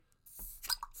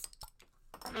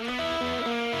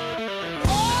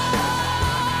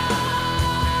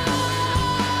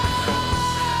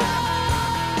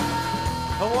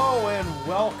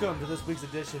welcome to this week's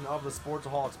edition of the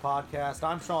Sportsaholics podcast.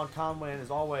 I'm Sean Conway, and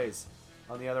as always,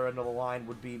 on the other end of the line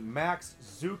would be Max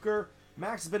Zuiker.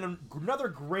 Max, has been another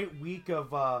great week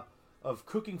of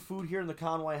cooking food here in the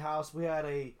Conway house. We had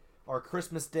our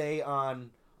Christmas day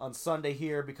on Sunday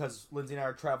here because Lindsay and I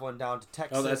are traveling down to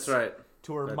Texas. Oh, that's right.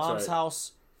 To her mom's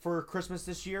house for Christmas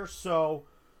this year. So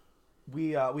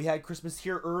we had Christmas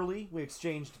here early. We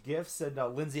exchanged gifts, and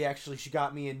Lindsay she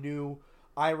got me a new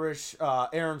Irish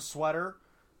Aran sweater.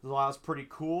 That was pretty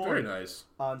cool. Very nice.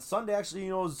 On Sunday, actually,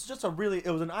 it was just it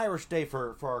was an Irish day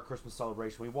for our Christmas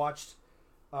celebration. We watched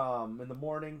in the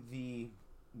morning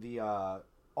the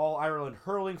All Ireland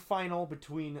hurling final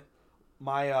between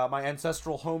my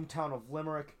ancestral hometown of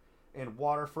Limerick and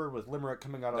Waterford, with Limerick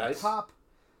coming out on top.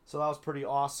 So that was pretty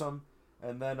awesome.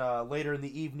 And then later in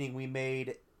the evening, we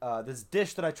made this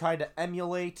dish that I tried to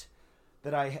emulate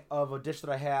of a dish that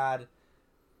I had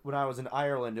when I was in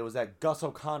Ireland. It was at Gus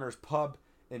O'Connor's pub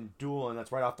in Doolin.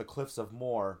 That's right off the cliffs of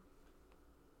Moher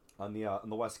on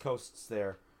the west coasts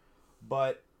there.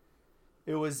 But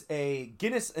it was a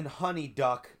Guinness and honey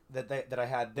duck that I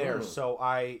had there. Mm. So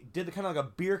I did the kind of like a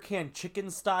beer can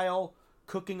chicken style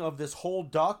cooking of this whole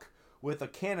duck with a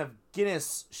can of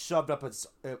Guinness shoved up its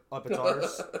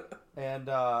arse. And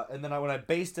then when I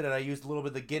basted it, I used a little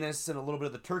bit of the Guinness and a little bit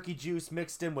of the turkey juice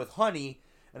mixed in with honey,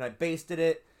 and I basted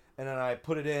it. And then I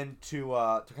put it in to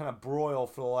kind of broil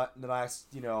for the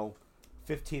last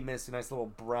 15 minutes, a nice little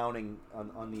browning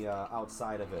on the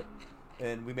outside of it.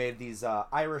 And we made these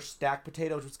Irish stacked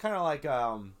potatoes, which is kind of like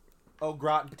au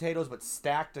gratin potatoes, but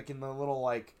stacked like in the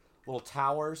little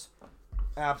towers.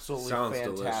 Absolutely Sounds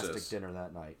fantastic delicious. Dinner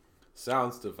that night.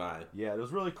 Sounds divine. Yeah, it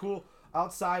was really cool.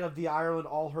 Outside of the Ireland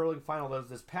All Hurling Final, that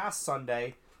was this past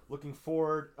Sunday. Looking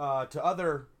forward to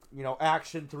other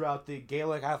action throughout the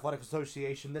Gaelic Athletic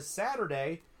Association. This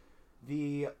Saturday,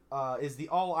 is the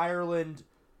All Ireland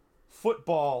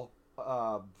football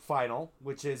final,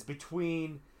 which is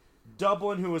between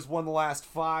Dublin, who has won the last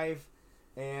 5,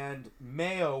 and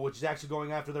Mayo, which is actually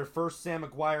going after their first Sam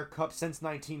Maguire Cup since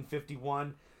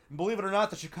 1951. And believe it or not,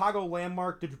 the Chicago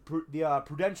landmark, the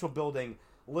Prudential Building,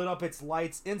 lit up its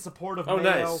lights in support of Mayo,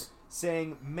 nice.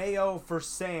 saying "Mayo for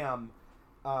Sam."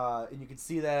 And you can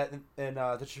see that in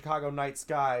the Chicago night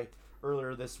sky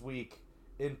earlier this week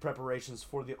in preparations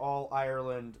for the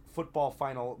All-Ireland football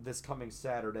final this coming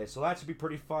Saturday. So that should be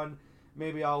pretty fun.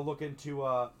 Maybe I'll look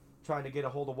into trying to get a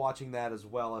hold of watching that as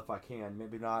well if I can.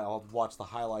 Maybe not. I'll watch the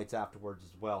highlights afterwards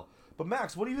as well. But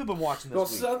Max, what have you been watching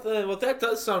this week? Well, that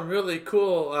does sound really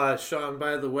cool, Sean,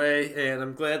 by the way, and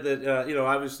I'm glad that,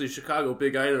 obviously Chicago,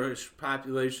 big Irish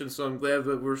population, so I'm glad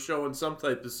that we're showing some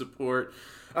type of support.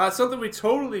 Something we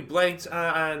totally blanked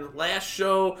on last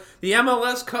show, the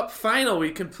MLS Cup final.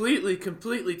 We completely,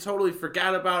 totally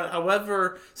forgot about it.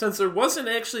 However, since there wasn't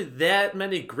actually that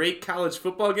many great college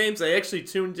football games, I actually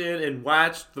tuned in and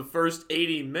watched the first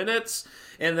 80 minutes,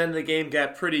 and then the game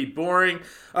got pretty boring.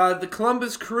 The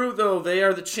Columbus Crew, though, they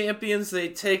are the champions. They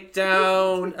take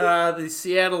down the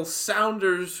Seattle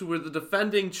Sounders, who were the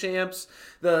defending champs.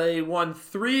 They won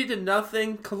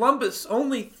 3-0. Columbus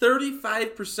only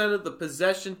 35% of the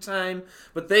possession time,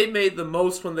 but they made the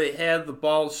most when they had the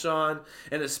ball, Sean,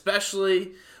 and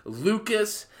especially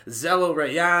Lucas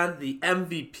Zelarayan, the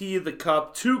MVP of the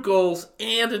Cup, 2 goals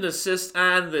and an assist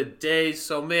on the day.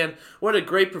 So, man, what a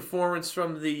great performance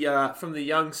from the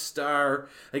young star.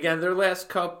 Again, their last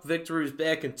Cup victory was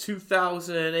back in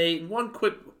 2008. And one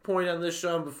quick point on this,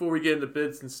 Sean, before we get into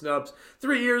bids and snubs.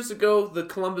 3 years ago, the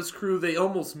Columbus Crew, they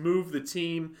almost moved the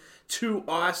team to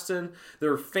Austin.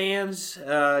 Their fans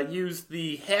used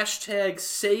the hashtag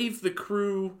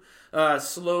 #SaveTheCrew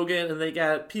slogan, and they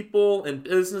got people and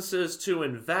businesses to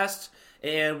invest.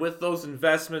 And with those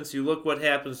investments, you look what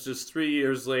happens just 3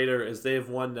 years later as they have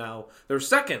won now their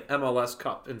second MLS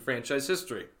Cup in franchise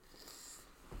history.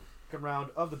 Second round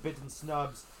of the Bids and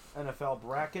Snubs NFL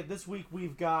bracket. This week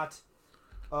we've got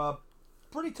a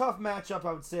pretty tough matchup,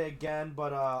 I would say, again,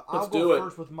 but I'll go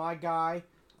first with my guy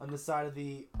on this side of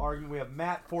the argument. We have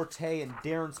Matt Forte and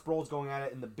Darren Sproles going at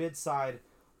it in the bid side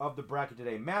of the bracket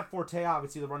today. Matt Forte,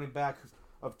 obviously the running back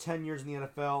of 10 years in the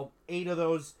NFL, 8 of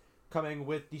those coming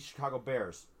with the Chicago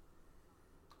Bears.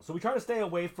 So we try to stay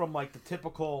away from the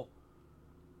typical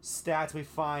stats we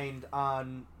find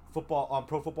on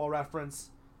Pro Football Reference,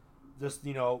 just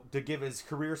to give his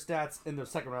career stats in the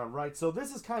second round, right? So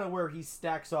this is kind of where he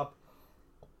stacks up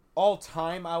all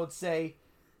time, I would say,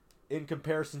 in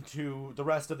comparison to the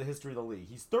rest of the history of the league.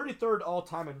 He's 33rd all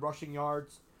time in rushing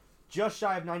yards, just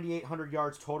shy of 9,800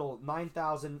 yards total,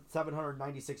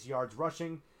 9,796 yards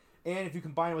rushing. And if you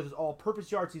combine it with his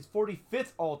all-purpose yards, he's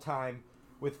 45th all-time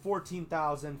with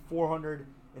 14,400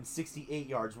 268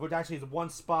 yards, which actually is one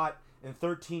spot and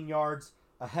 13 yards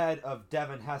ahead of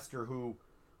Devin Hester, who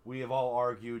we have all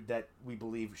argued that we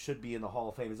believe should be in the Hall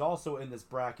of Fame, is also in this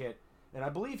bracket, and I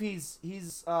believe he's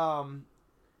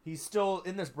still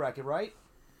in this bracket, right?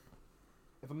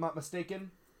 If I'm not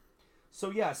mistaken.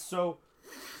 So yes, so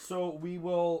we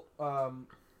will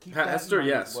keep that Hester, in mind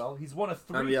yes. as well. He's one of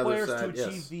On 3 the other players to side,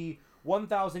 achieve yes. the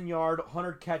 1,000-yard,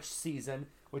 100-catch season,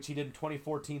 which he did in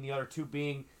 2014. The other two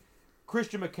being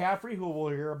Christian McCaffrey, who we'll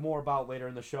hear more about later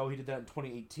in the show. He did that in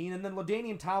 2018, and then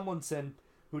LaDainian Tomlinson,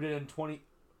 who did it in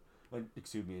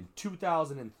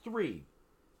 2003.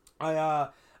 I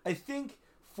think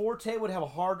Forte would have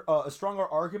a stronger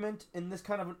argument in this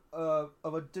kind of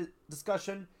a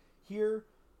discussion here,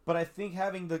 but I think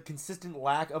having the consistent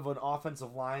lack of an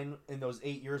offensive line in those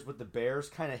 8 years with the Bears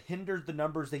kind of hindered the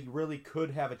numbers that he really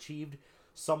could have achieved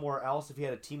somewhere else if he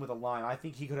had a team with a line. I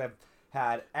think he could have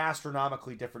had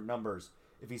astronomically different numbers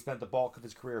if he spent the bulk of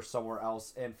his career somewhere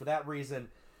else, and for that reason,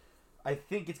 I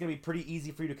think it's going to be pretty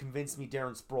easy for you to convince me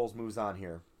Darren Sproles moves on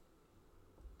here.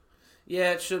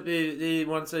 Yeah, it should be.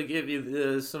 Once I give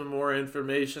you some more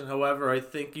information, however, I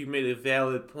think you made a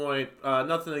valid point.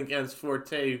 Nothing against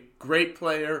Forte. Great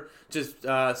player. Just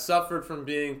suffered from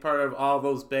being part of all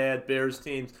those bad Bears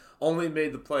teams. Only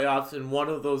made the playoffs in one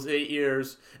of those 8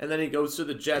 years. And then he goes to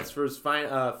the Jets for his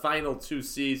final 2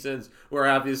 seasons, where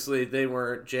obviously they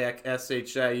weren't Jack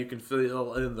SHI. You can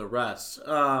fill in the rest.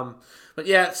 But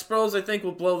yeah, Sproles, I think,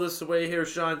 will blow this away here,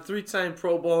 Sean. 3-time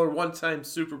Pro Bowler, 1-time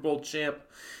Super Bowl champ.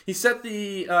 He set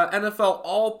the NFL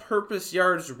all-purpose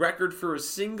yards record for a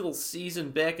single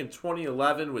season back in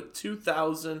 2011 with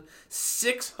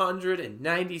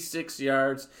 2,696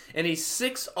 yards, and he's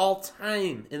 6th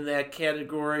all-time in that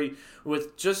category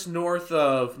with just north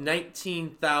of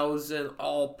 19,000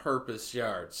 all-purpose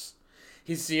yards.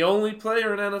 He's the only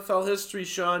player in NFL history,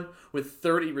 Sean, with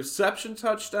 30 reception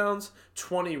touchdowns,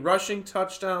 20 rushing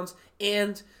touchdowns,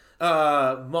 and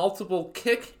multiple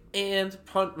kick and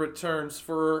punt returns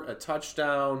for a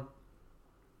touchdown.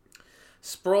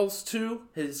 Sproles, too,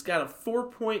 has got a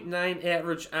 4.9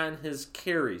 average on his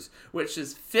carries, which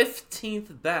is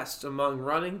 15th best among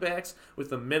running backs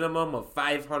with a minimum of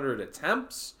 500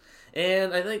 attempts.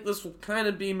 And I think this will kind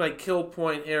of be my kill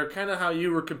point here, kind of how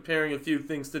you were comparing a few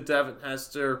things to Devin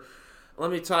Hester.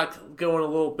 Let me going a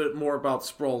little bit more about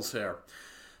Sproles here.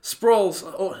 Sproles,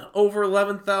 over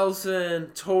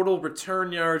 11,000 total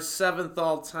return yards, 7th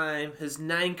all-time. His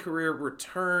 9 career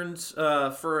returns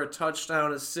for a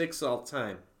touchdown is 6th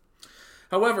all-time.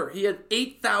 However, he had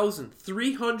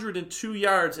 8,302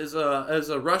 yards as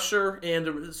a rusher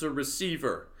and as a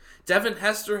receiver. Devin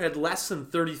Hester had less than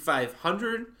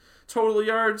 3,500 total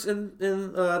yards in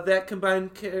that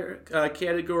combined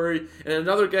category. And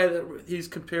another guy that he's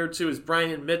compared to is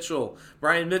Brian Mitchell.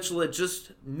 Brian Mitchell had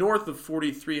just north of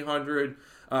 4,300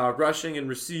 rushing and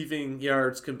receiving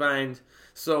yards combined.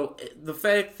 So the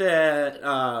fact that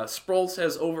Sproles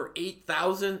has over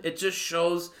 8,000, it just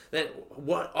shows that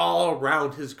what all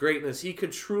around his greatness. He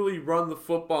could truly run the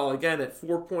football, again, at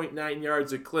 4.9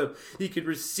 yards a clip. He could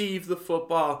receive the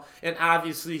football, and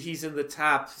obviously he's in the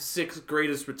top 6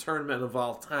 greatest return men of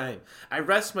all time. I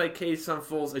rest my case on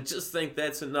Foles. I just think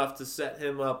that's enough to set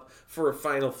him up for a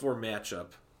Final Four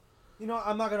matchup. You know,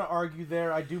 I'm not going to argue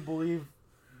there. I do believe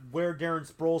where Darren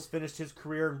Sproles finished his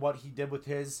career and what he did with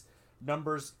his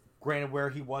numbers, granted where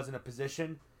he was in a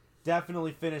position,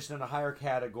 definitely finished in a higher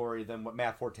category than what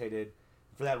Matt Forte did.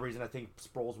 For that reason, I think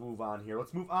Sproles move on here.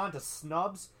 Let's move on to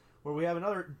snubs, where we have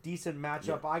another decent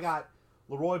matchup. Yeah. I got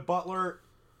Leroy Butler,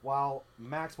 while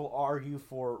Max will argue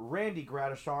for Randy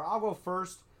Gradishar. I'll go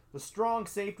first. The strong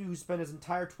safety who spent his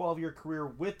entire 12-year career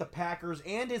with the Packers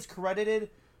and is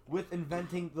credited with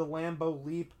inventing the Lambeau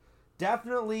Leap,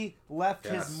 definitely left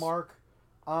his mark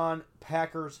on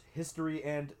Packers history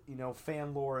and,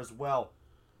 fan lore as well.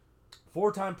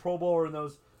 4-time Pro Bowler in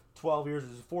those 12 years. He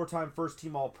was a 4-time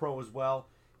first-team All-Pro as well.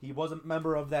 He was a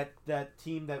member of that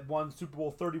team that won Super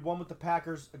Bowl 31 with the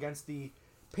Packers against the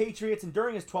Patriots. And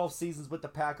during his 12 seasons with the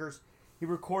Packers, he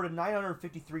recorded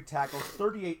 953 tackles,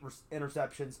 38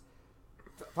 interceptions,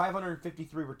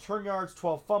 553 return yards,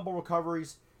 12 fumble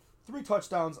recoveries, 3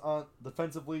 touchdowns on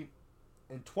defensively,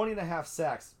 and 20.5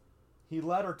 sacks. He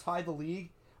led or tied the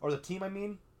league, or the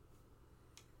team,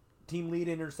 team lead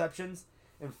in interceptions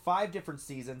in 5 different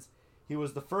seasons. He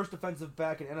was the first defensive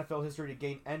back in NFL history to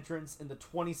gain entrance in the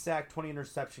 20-sack,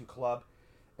 20-interception club.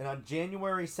 And on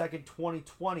January 2nd,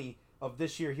 2020 of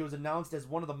this year, he was announced as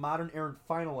one of the modern era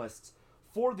finalists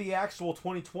for the actual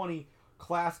 2020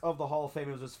 class of the Hall of Fame.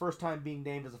 It was his first time being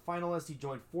named as a finalist. He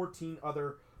joined 14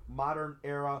 other modern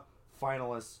era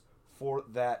finalists for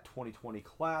that 2020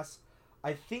 class.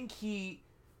 I think he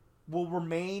will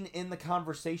remain in the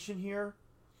conversation here.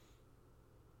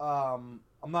 I'm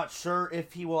not sure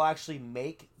if he will actually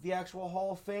make the actual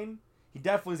Hall of Fame. He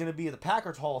definitely is going to be in the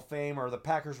Packers Hall of Fame or the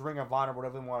Packers Ring of Honor,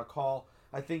 whatever you want to call.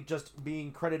 I think just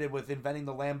being credited with inventing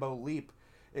the Lambeau Leap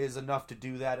is enough to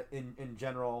do that in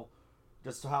general.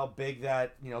 Just how big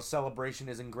that celebration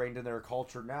is ingrained in their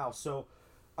culture now. So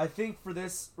I think for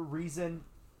this reason,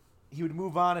 he would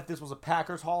move on if this was a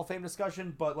Packers Hall of Fame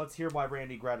discussion. But let's hear why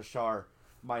Randy Gradishar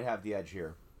might have the edge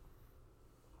here.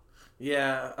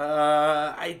 Yeah,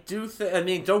 I do think. I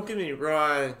mean, don't get me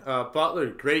wrong. Butler,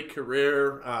 great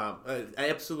career.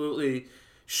 Absolutely.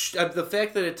 The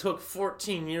fact that it took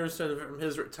 14 years from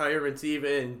his retirement to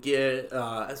even get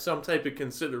some type of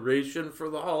consideration for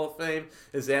the Hall of Fame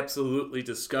is absolutely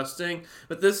disgusting.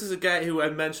 But this is a guy who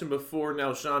I mentioned before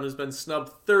now, Sean, has been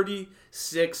snubbed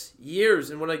 36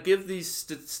 years. And when I give these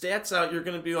stats out, you're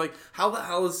going to be like, how the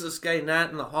hell is this guy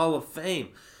not in the Hall of Fame?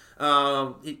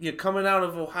 Coming out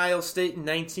of Ohio State in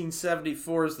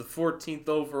 1974 as the 14th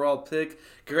overall pick,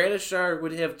 Gradishar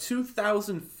would have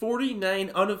 2,049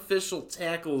 unofficial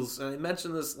tackles. And I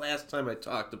mentioned this last time I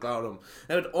talked about him.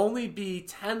 That would only be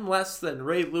 10 less than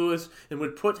Ray Lewis and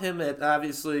would put him at,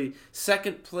 obviously,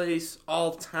 second place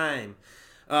all time.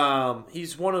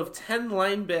 He's one of 10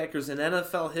 linebackers in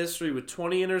NFL history with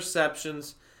 20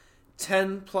 interceptions,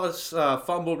 10 plus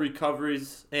fumble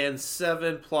recoveries, and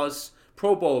 7 plus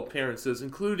Pro Bowl appearances,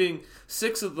 including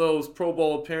 6 of those Pro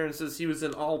Bowl appearances he was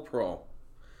an All-Pro.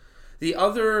 The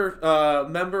other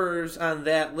members on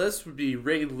that list would be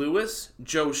Ray Lewis,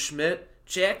 Joe Schmidt,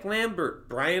 Jack Lambert,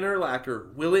 Brian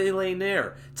Urlacher, Willie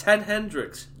Lanier, Ted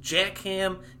Hendricks, Jack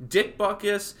Ham, Dick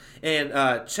Butkus, and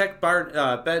Chuck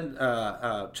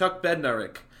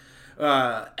Bednarik.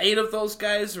 8 of those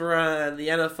guys were on the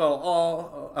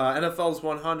NFL's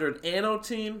 100 Anno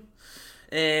team.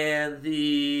 And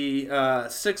the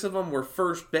 6 of them were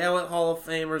first ballot Hall of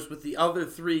Famers, with the other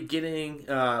 3 getting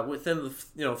within the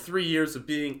 3 years of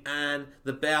being on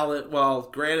the ballot.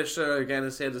 While Gradishar again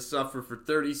has had to suffer for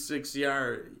 36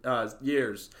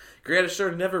 years.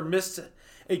 Gradishar never missed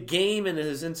a game in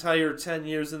his entire 10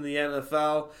 years in the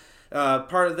NFL.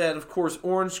 Part of that, of course,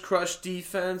 Orange Crush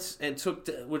defense,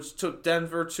 which took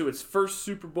Denver to its first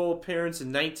Super Bowl appearance in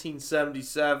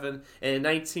 1977, and in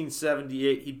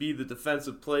 1978 he'd be the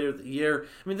Defensive Player of the Year.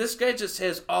 I mean, this guy just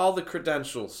has all the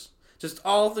credentials. Just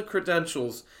all the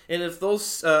credentials. And if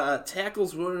those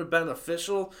tackles wouldn't have been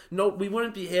official, no, we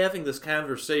wouldn't be having this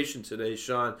conversation today,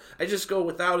 Sean. I just go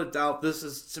without a doubt, this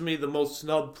is, to me, the most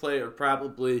snubbed player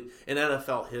probably in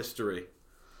NFL history.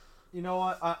 You know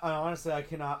what? I honestly, I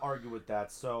cannot argue with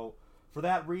that. So, for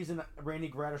that reason, Randy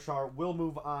Gradishar will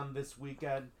move on this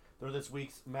weekend, or this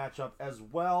week's matchup, as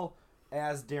well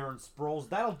as Darren Sproles.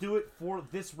 That'll do it for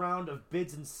this round of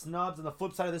bids and snubs. On the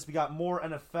flip side of this, we got more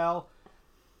NFL,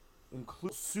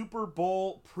 including Super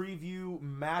Bowl preview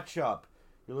matchup.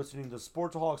 You're listening to the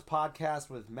Sportsaholics podcast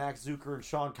with Max Zuiker and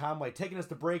Sean Conway. Taking us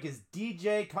to break is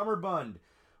DJ Cummerbund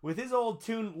with his old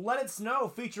tune, Let It Snow,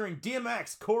 featuring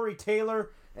DMX, Corey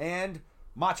Taylor, and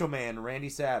Macho Man Randy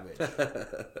Savage. Game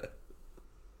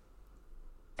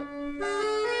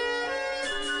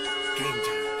time.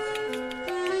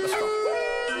 Let's go.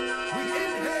 We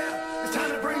in here. It's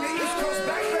time to bring the East Coast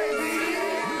back, baby.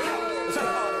 Let's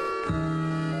go.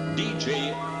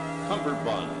 DJ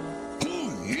Cumberbund.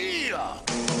 Ooh, yeah.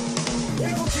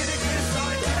 We gon' get it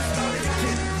started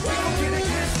again. We gon' get it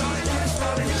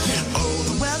started again. Oh,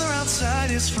 the weather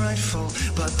outside is frightful,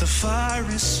 but the fire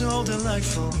is so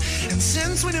delightful. And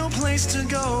since we no place to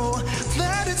go,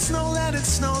 let it snow, let it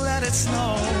snow, let it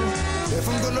snow. If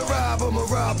I'm gonna rob, I'ma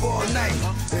rob all night.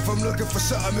 If I'm looking for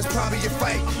something, it's probably a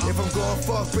fight. If I'm gonna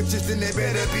fuck bitches, then they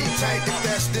better be tight. If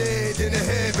that's dead, then the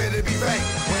head better be right.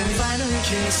 When we finally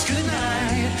kiss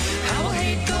goodnight, I will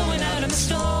hate going out in the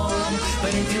storm.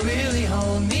 But if you really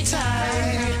hold me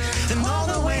tight, then all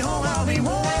the way home I'll be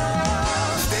warm.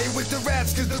 Stay with the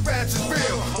rats, cause the rats is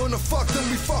real. Wanna fuck them,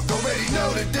 we fuck, already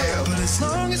know the deal. But as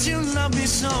long as you love me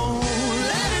so,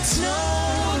 let it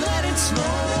snow, let it snow.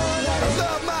 I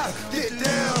love my get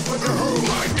down for the whole.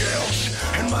 My guilt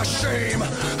and my shame,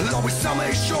 and always sell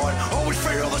me short, always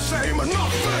feel the same. And my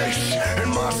face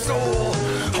and my soul,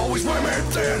 always my man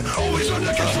thin, always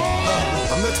under control.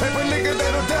 I'm the type of nigga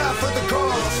that'll die for the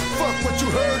cause. Fuck what you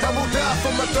heard, I will die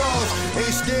for my dogs.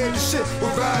 Ain't scared of shit,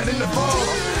 we'll ride in the ball.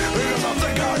 Because I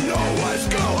think I know what's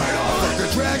going on. Fucker,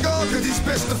 drag on, cause he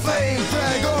spits the flame.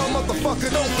 Drag on,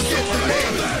 motherfucker, don't forget the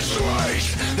name. That's right,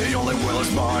 the only will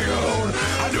is my own.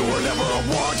 I do whatever I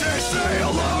want to stay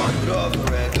alone. Rudolph the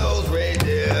red-nosed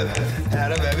reindeer,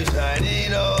 out of every shiny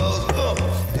nose.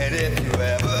 And if you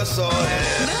ever so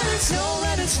yeah. Let it snow,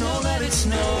 let it snow, let it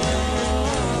snow.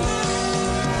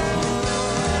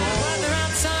 Weather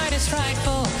outside is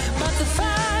frightful, but the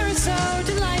fire is so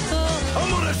delightful. I'm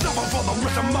gonna suffer for the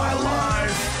rest of my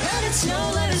life. Let it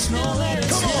snow, let it snow, let it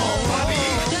Come snow. on, Bobby.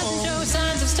 Doesn't show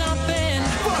signs of stopping.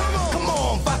 Come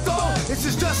on, Vato. This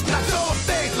is just not your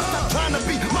thing. Stop trying to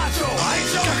be macho. I ain't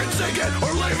sure I can take it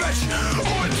or leave it.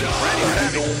 Or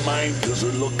They don't mind cause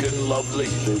we're looking lovely.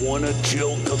 They wanna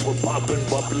chill cause we're popping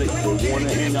bubbly. They wanna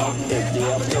hang out at the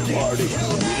after party.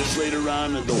 Meet us later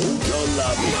on at the hotel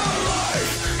lobby. my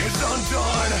life is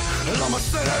undone, and I'ma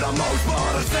say that I'm most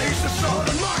monetization short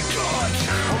of my God.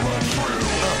 I'm untrue.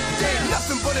 Damn,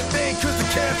 nothing but a thing cause the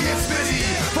camp gets busy.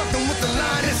 Fucking with the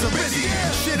line is so busy.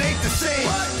 Shit ain't the same.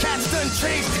 Cats done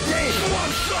changed the game. So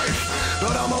I'm safe,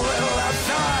 but I'm a little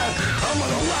outside. I'm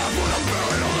gonna laugh when I'm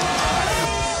buried alive.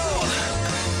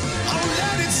 Oh,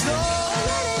 let it snow.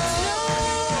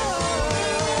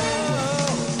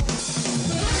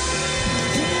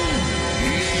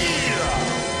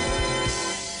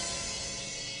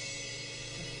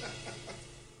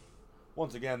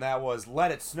 Once again, that was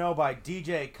Let It Snow by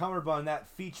DJ Cummerbund. That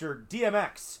featured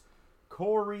DMX,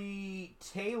 Corey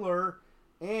Taylor,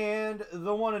 and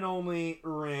the one and only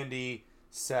Randy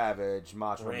Savage.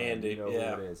 Macho Randy, Man, you know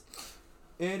yeah. who it is.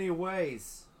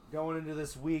 Anyways, going into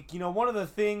this week, one of the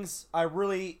things I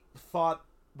really thought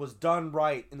was done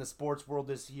right in the sports world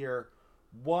this year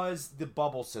was the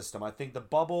bubble system. I think the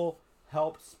bubble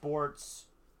helped sports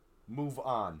move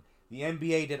on. The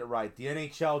NBA did it right. The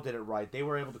NHL did it right. They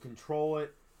were able to control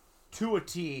it to a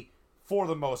T for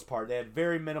the most part. They had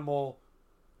very minimal,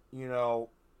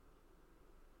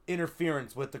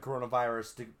 interference with the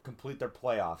coronavirus to complete their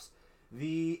playoffs.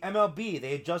 The MLB,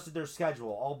 they adjusted their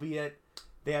schedule, albeit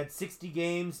they had 60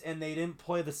 games and they didn't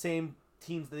play the same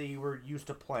teams that they were used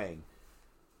to playing.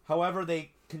 However,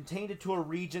 they contained it to a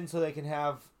region so they can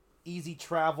have easy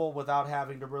travel without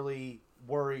having to really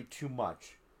worry too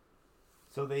much.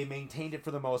 So they maintained it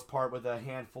for the most part with a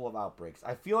handful of outbreaks.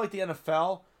 I feel like the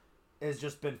NFL has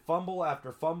just been fumble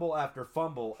after fumble after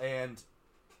fumble. And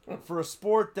for a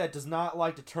sport that does not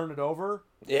like to turn it over,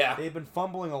 Yeah. they've been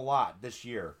fumbling a lot this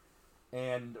year.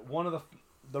 And one of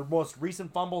the most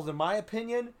recent fumbles, in my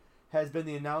opinion, has been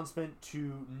the announcement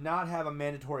to not have a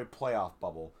mandatory playoff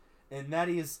bubble. And that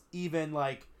is even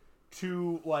a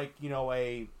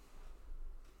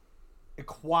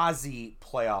quasi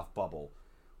playoff bubble,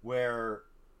 where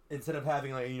instead of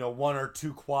having one or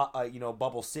two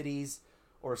bubble cities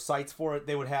or sites for it,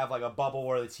 they would have a bubble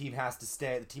where the team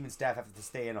and staff have to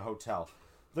stay in a hotel.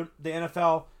 The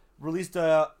NFL released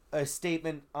a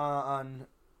statement to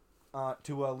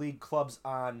league clubs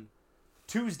on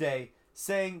Tuesday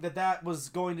saying that was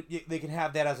going to they can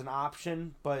have that as an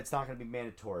option, but it's not going to be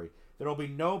mandatory. There will be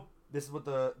no. This is what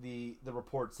the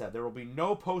report said. There will be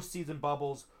no postseason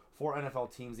bubbles for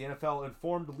NFL teams. The NFL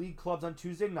informed the league clubs on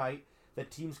Tuesday night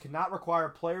that teams cannot require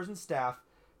players and staff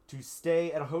to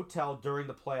stay at a hotel during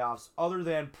the playoffs other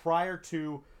than prior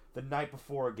to the night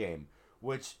before a game,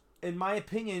 which, in my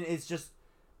opinion, is just,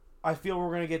 I feel we're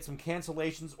going to get some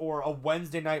cancellations or a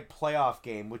Wednesday night playoff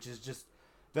game, which is just,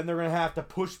 then they're going to have to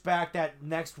push back that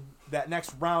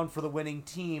next round for the winning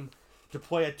team to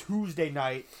play a Tuesday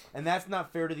night, and that's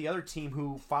not fair to the other team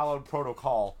who followed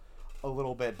protocol a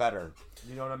little bit better.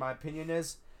 You know what my opinion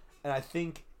is? And I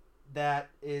think that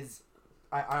is,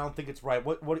 I don't think it's right.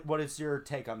 What is your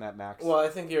take on that, Max? Well, I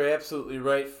think you're absolutely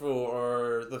right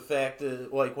for the fact that,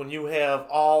 when you have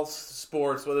all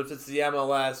sports, whether it's the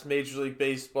MLS, Major League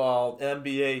Baseball,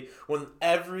 NBA, when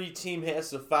every team has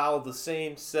to follow the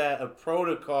same set of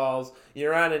protocols,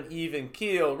 you're on an even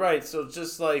keel, right? So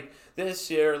just like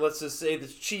this year, let's just say the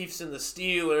Chiefs and the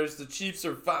Steelers, the Chiefs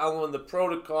are following the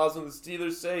protocols, and the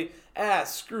Steelers say,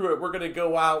 screw it, we're going to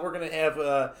go out, we're going to have,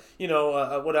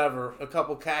 a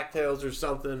couple cocktails or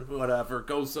something, whatever,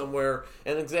 go somewhere,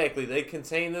 and exactly, they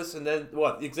contain this, and then, the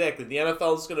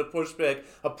NFL is going to push back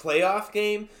a playoff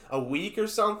game a week or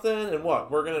something, and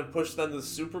we're going to push then the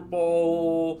Super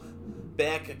Bowl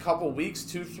back a couple weeks,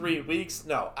 2-3 weeks?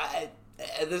 No,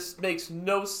 this makes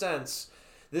no sense.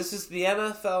 This is the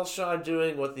NFL, Sean,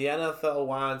 doing what the NFL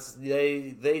wants.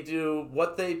 They do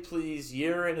what they please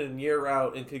year in and year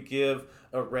out and could give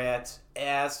a rat's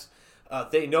ass.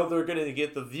 They know they're going to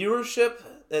get the viewership,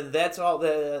 and that's all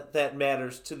that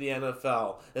matters to the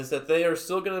NFL, is that they are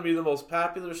still going to be the most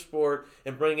popular sport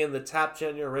and bring in the top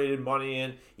generated money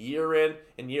in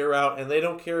and year out, and they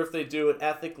don't care if they do it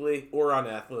ethically or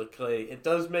unethically. It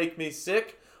does make me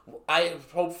sick. I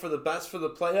hope for the best for the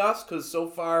playoffs, because so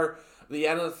far the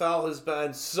NFL has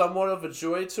been somewhat of a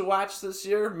joy to watch this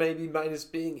year, maybe minus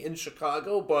being in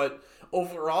Chicago, but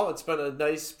overall it's been a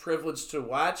nice privilege to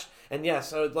watch. And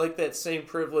yes, I would like that same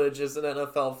privilege as an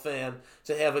NFL fan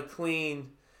to have a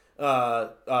clean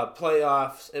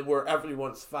playoffs and where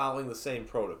everyone's following the same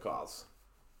protocols.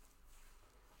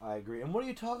 I agree. And what are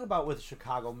you talking about with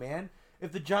Chicago, man?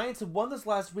 If the Giants had won this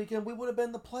last weekend, we would have been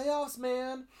in the playoffs,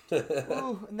 man.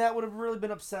 Ooh, and that would have really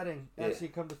been upsetting. Actually,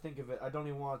 come to think of it, I don't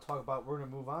even want to talk about. We're going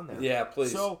to move on there. Yeah,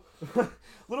 please. So, a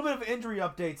little bit of injury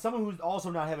update. Someone who's also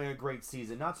not having a great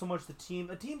season. Not so much the team.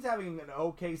 The team's having an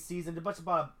okay season, but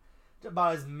about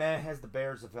as meh as the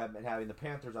Bears have been having. The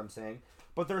Panthers, I'm saying.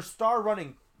 But their star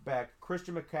running back,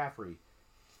 Christian McCaffrey,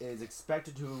 is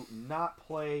expected to not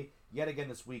play yet again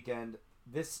this weekend.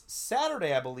 This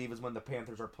Saturday, I believe, is when the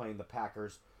Panthers are playing the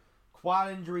Packers.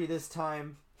 Quad injury this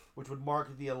time, which would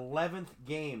mark the 11th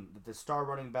game that the star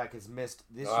running back has missed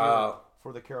this year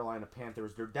for the Carolina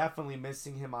Panthers. They're definitely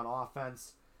missing him on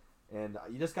offense, and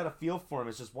you just got to feel for him.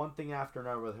 It's just one thing after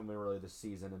another with him really this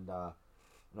season,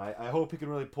 and I hope he can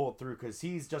really pull it through because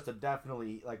he's just a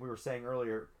definitely, like we were saying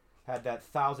earlier, had that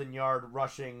 1,000-yard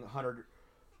rushing,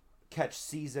 100-catch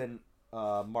season.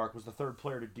 Mark was the third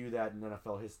player to do that in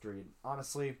NFL history. And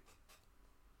honestly,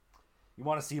 you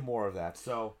want to see more of that.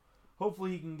 So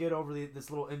hopefully he can get over this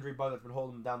little injury bug that's been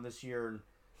holding him down this year and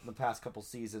in the past couple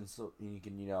seasons, so he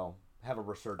can have a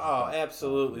resurgence. Oh,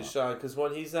 absolutely, Sean. Because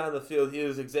when he's on the field, he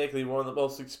is exactly one of the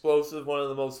most explosive, one of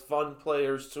the most fun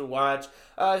players to watch.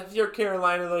 If you're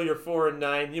Carolina, though, you're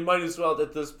 4-9. You might as well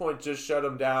at this point just shut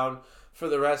him down for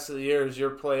the rest of the year, as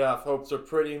your playoff hopes are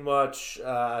pretty much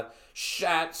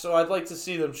shot. So I'd like to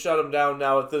see them shut him down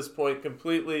now at this point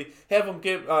completely. Have him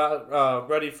get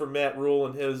ready for Matt Rule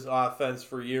and his offense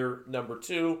for year number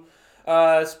 2.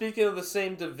 Speaking of the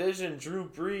same division, Drew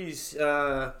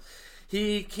Brees,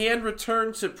 he can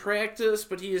return to practice,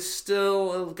 but he has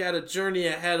still got a journey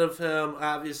ahead of him,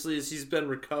 obviously, as he's been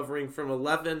recovering from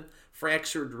 11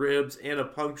 fractured ribs and a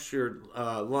punctured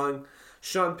lung.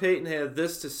 Sean Payton had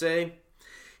this to say: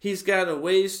 he's got a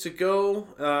ways to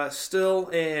go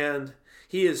still, and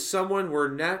he is someone we're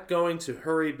not going to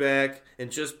hurry back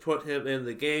and just put him in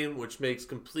the game, which makes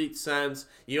complete sense.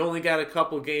 You only got a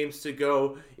couple games to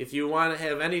go. If you want to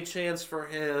have any chance for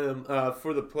him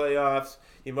for the playoffs,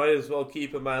 you might as well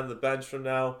keep him on the bench from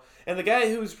now. And the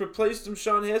guy who's replaced him,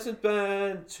 Sean, hasn't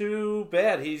been too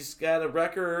bad. He's got a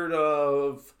record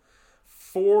of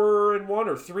 4-1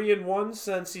 or 3-1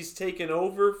 since he's taken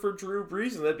over for Drew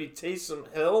Brees, and that'd be Taysom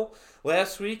Hill.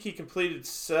 Last week, he completed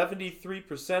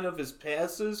 73% of his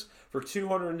passes for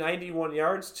 291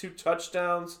 yards, 2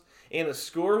 touchdowns, and a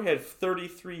score. Had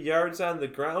 33 yards on the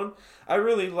ground. I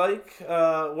really like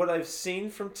what I've seen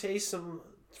from Taysom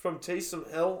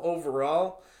Hill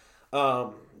overall.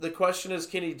 The question is,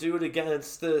 can he do it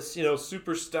against this,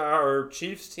 superstar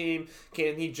Chiefs team?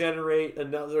 Can he generate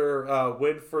another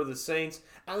win for the Saints?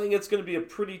 I think it's going to be a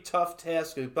pretty tough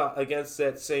task against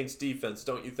that Saints defense,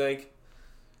 don't you think?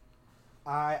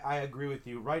 I agree with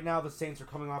you. Right now, the Saints are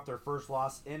coming off their first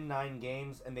loss in 9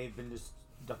 games, and they've been just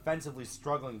defensively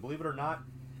struggling. Believe it or not,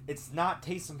 it's not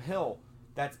Taysom Hill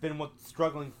that's been what's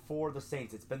struggling for the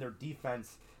Saints. It's been their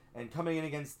defense. And coming in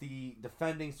against the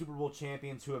defending Super Bowl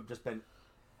champions who have just been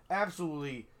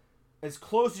absolutely as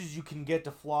close as you can get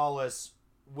to flawless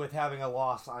with having a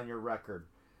loss on your record.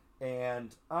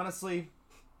 And honestly,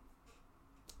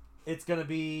 it's going to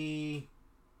be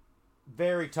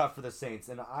very tough for the Saints.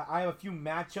 And I have a few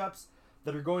matchups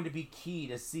that are going to be key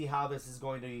to see how this is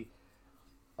going to be,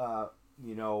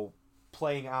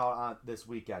 playing out on this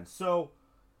weekend. So,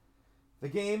 the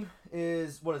game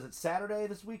is, Saturday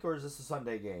this week, or is this a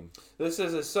Sunday game? This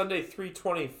is a Sunday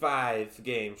 3:25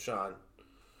 game, Sean.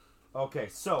 Okay,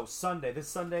 so this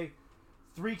Sunday,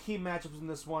 3 key matchups in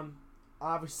this one.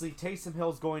 Obviously, Taysom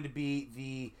Hill is going to be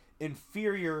the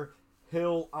inferior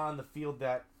Hill on the field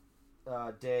that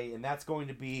day, and that's going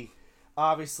to be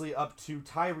obviously up to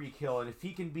Tyreek Hill. And if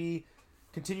he can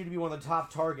continue to be one of the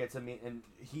top targets, and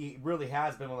he really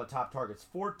has been one of the top targets,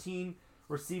 14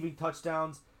 receiving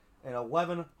touchdowns, and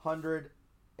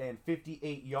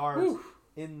 1,158 yards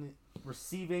in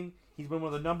receiving. He's been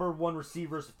one of the number 1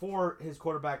 receivers for his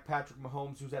quarterback, Patrick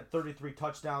Mahomes, who's had 33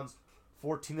 touchdowns,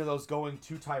 14 of those going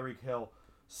to Tyreek Hill.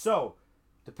 So,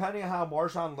 depending on how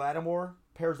Marshawn Lattimore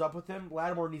pairs up with him,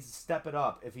 Lattimore needs to step it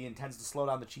up if he intends to slow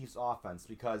down the Chiefs' offense,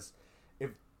 because if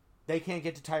they can't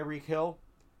get to Tyreek Hill,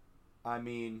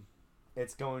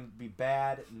 it's going to be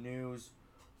bad news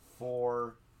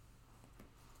for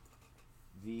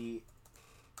the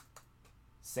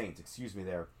Saints. Excuse me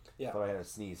there. Yeah. Thought I had a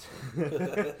sneeze.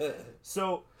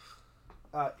 So,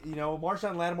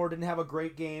 Marshawn Lattimore didn't have a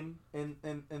great game in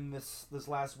this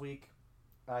last week.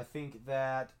 I think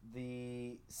that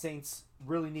the Saints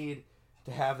really need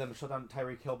to have them shut down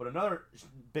Tyreek Hill. But another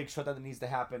big shutdown that needs to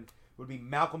happen would be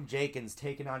Malcolm Jenkins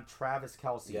taking on Travis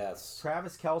Kelce. Yes.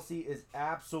 Travis Kelce is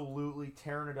absolutely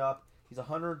tearing it up. He's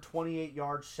 128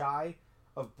 yards shy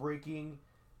of breaking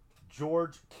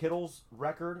George Kittle's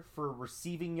record for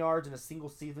receiving yards in a single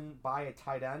season by a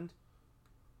tight end.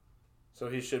 So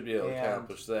he should be able to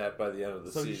accomplish that by the end of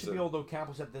the season. So he should be able to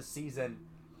accomplish that this season.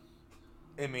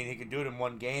 I mean, he could do it in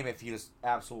one game if he just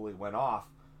absolutely went off.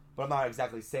 But I'm not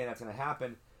exactly saying that's going to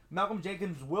happen. Malcolm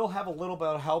Jenkins will have a little bit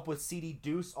of help with C.D.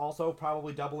 Deuce also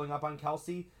probably doubling up on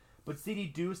Kelce. But C.D.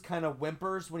 Deuce kind of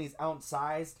whimpers when he's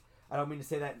outsized. I don't mean to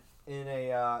say that in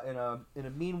a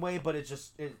mean way, but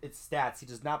it's stats. He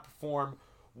does not perform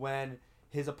when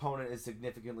his opponent is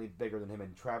significantly bigger than him.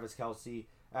 And Travis Kelce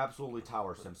absolutely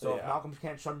towers him. So if Malcolm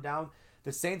can't shut him down,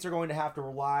 the Saints are going to have to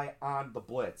rely on the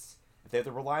blitz. If they have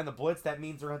to rely on the blitz, that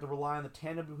means they're going to have to rely on the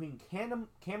tandem between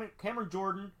Cameron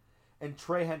Jordan and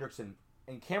Trey Hendrickson.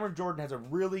 And Cameron Jordan has a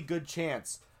really good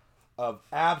chance of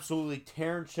absolutely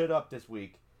tearing shit up this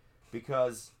week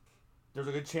because there's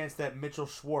a good chance that Mitchell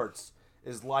Schwartz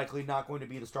is likely not going to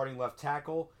be the starting left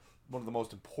tackle, one of the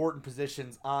most important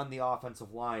positions on the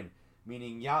offensive line,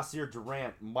 meaning Yasir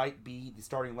Durant might be the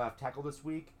starting left tackle this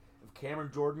week. If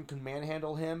Cameron Jordan can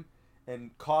manhandle him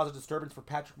and cause a disturbance for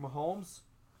Patrick Mahomes,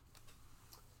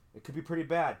 it could be pretty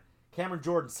bad. Cameron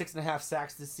Jordan, 6.5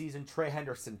 sacks this season. Trey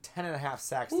Hendrickson, 10.5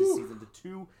 sacks this season. The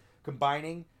two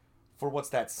combining for,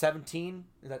 17?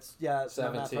 That's,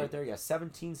 17 right there.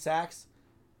 17 sacks.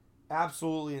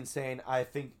 Absolutely insane. I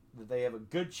think that they have a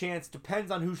good chance.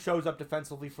 Depends on who shows up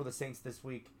defensively for the Saints this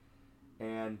week.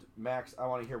 And, Max, I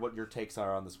want to hear what your takes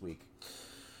are on this week.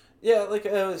 Yeah, like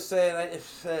I was saying,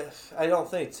 I don't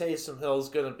think Taysom Hill is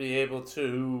going to be able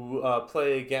to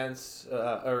play against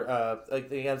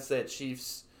against that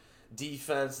Chiefs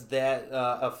defense that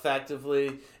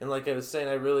effectively. And like I was saying,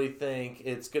 I really think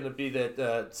it's going to be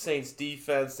that Saints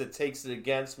defense that takes it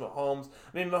against Mahomes.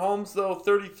 I mean, Mahomes, though,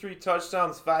 33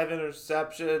 touchdowns, 5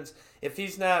 interceptions. If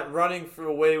he's not running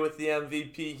away with the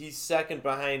MVP, he's second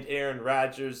behind Aaron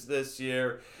Rodgers this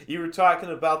year. You were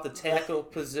talking about the tackle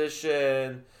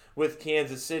position with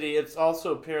Kansas City. It's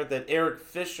also apparent that Eric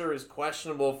Fisher is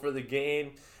questionable for the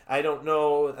game. I don't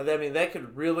know. I mean, that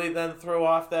could really then throw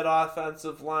off that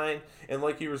offensive line. And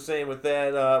like you were saying with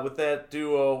that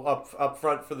duo up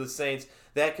front for the Saints,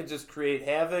 that could just create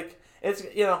havoc.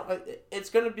 It's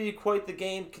going to be quite the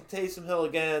game. Can Taysom Hill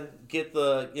again get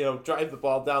drive the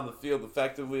ball down the field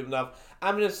effectively enough?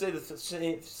 I'm going to say the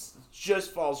Saints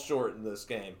just fall short in this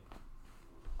game.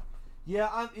 Yeah,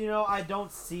 I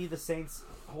don't see the Saints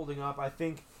holding up. I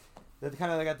think that kind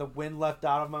of got the wind left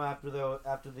out of them after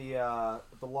the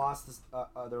loss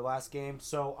their last game.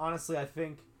 So honestly, I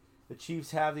think the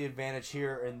Chiefs have the advantage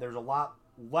here, and there's a lot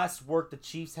less work the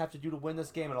Chiefs have to do to win this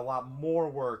game, and a lot more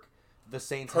work the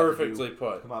Saints have to do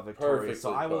to come out victorious.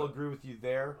 So I will agree with you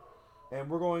there. And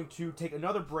we're going to take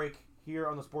another break here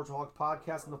on the Sportsaholics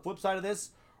podcast. On the flip side of this,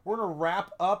 we're going to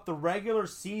wrap up the regular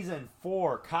season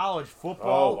for college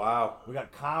football. Oh, wow. We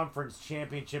got conference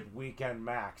championship weekend,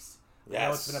 Max. Yes. I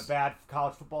know it's been a bad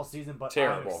college football season, but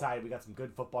terrible. I'm excited. We got some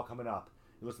good football coming up.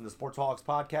 You listen to the Sportsaholics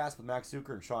podcast with Max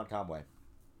Zuiker and Sean Conway.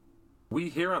 We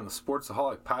here on the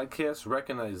Sportsaholic podcast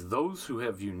recognize those who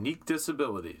have unique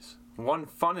disabilities. One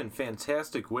fun and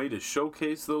fantastic way to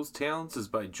showcase those talents is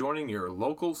by joining your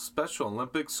local Special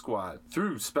Olympics squad.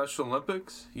 Through Special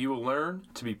Olympics, you will learn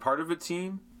to be part of a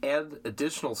team, add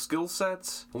additional skill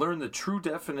sets, learn the true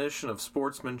definition of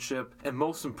sportsmanship, and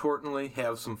most importantly,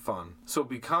 have some fun. So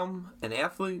become an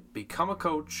athlete, become a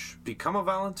coach, become a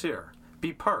volunteer,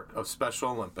 be part of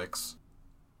Special Olympics.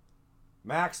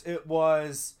 Max, it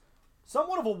was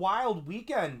somewhat of a wild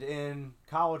weekend in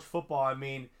college football. I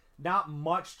mean, not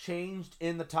much changed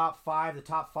in the top five. The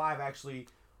top five actually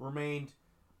remained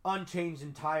unchanged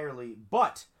entirely.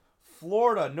 But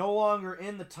Florida no longer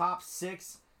in the top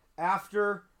six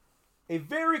after a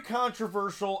very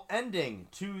controversial ending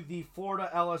to the Florida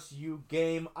LSU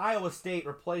game. Iowa State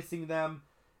replacing them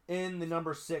in the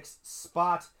number 6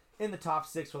 spot in the top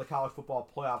 6 for the college football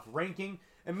playoff ranking.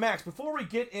 And Max, before we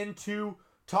get into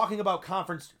talking about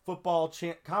conference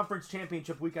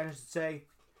championship weekend, I should say,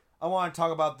 I want to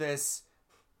talk about this.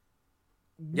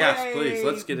 Yes, please.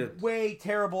 Let's get it. Way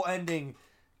terrible ending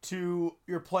to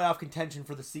your playoff contention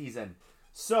for the season.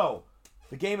 So,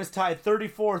 the game is tied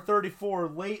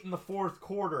 34-34 late in the fourth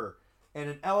quarter, and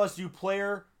an LSU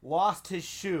player lost his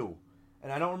shoe.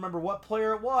 And I don't remember what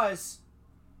player it was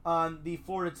on the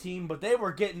Florida team, but they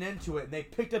were getting into it, and they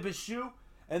picked up his shoe,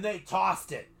 and they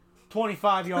tossed it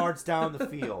 25 yards down the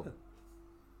field.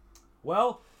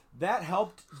 Well, that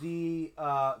helped the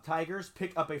Tigers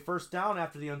pick up a first down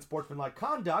after the unsportsmanlike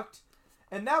conduct,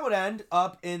 and that would end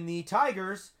up in the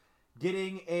Tigers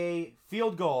getting a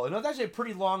field goal. And it was actually a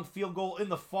pretty long field goal in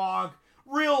the fog.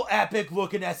 Real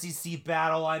epic-looking SEC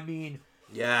battle. I mean,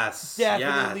 yes,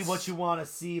 definitely what you want to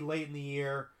see late in the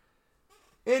year.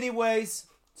 Anyways,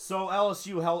 so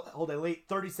LSU held a late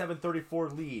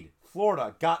 37-34 lead.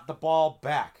 Florida got the ball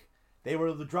back. They were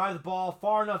able to drive the ball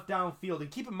far enough downfield.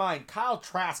 And keep in mind, Kyle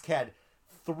Trask had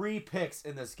 3 picks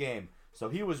in this game. So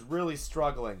he was really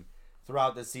struggling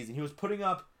throughout this season. He was putting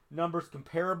up numbers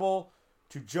comparable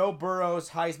to Joe Burrow's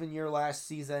Heisman year last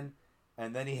season.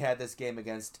 And then he had this game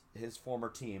against his former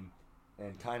team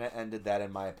and kind of ended that,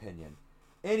 in my opinion.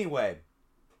 Anyway,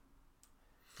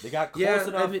 they got close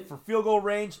enough for field goal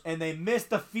range, and they missed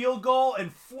the field goal,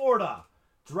 and Florida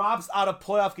drops out of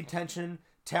playoff contention,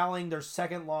 tallying their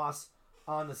second loss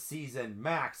on the season.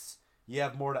 Max, you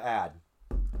have more to add.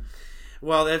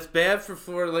 Well, that's bad for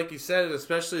Florida, like you said,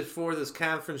 especially for this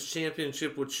conference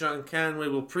championship with Sean Conway.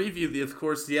 We'll preview,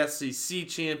 the SEC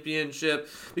championship,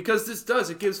 because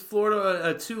it gives Florida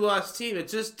a 2-loss team. It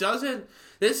just doesn't.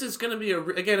 This is going to be,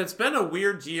 again, it's been a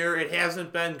weird year. It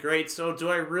hasn't been great, so do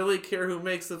I really care who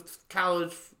makes the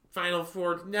college Final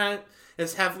Four? Not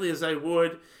as heavily as I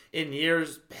would in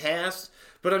years past.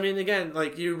 But, I mean, again,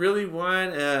 like, you really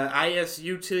want an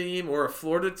ISU team or a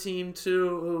Florida team,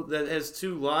 too, that has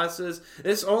 2 losses.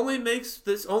 This only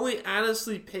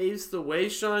honestly paves the way,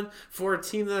 Sean, for a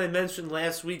team that I mentioned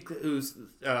last week who's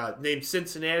named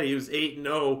Cincinnati, who's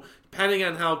 8-0. Depending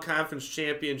on how conference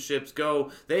championships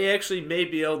go, they actually may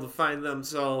be able to find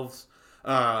themselves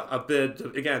a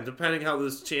bid, again, depending how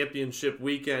this championship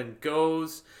weekend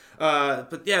goes.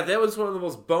 But yeah, that was one of the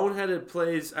most boneheaded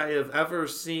plays I have ever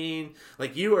seen.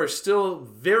 Like, you are still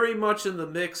very much in the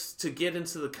mix to get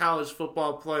into the college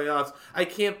football playoffs. I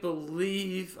can't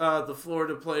believe the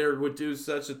Florida player would do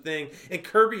such a thing. And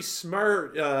Kirby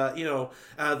Smart,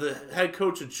 the head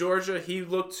coach of Georgia, he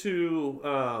looked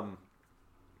to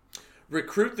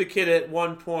recruit the kid at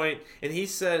one point, and he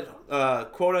said,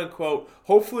 quote unquote,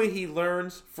 hopefully he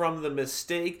learns from the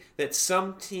mistake that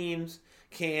some teams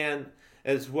can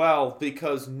as well,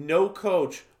 because no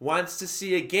coach wants to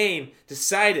see a game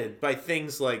decided by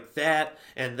things like that.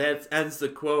 And that ends the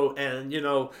quote. And,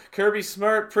 Kirby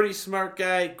Smart, pretty smart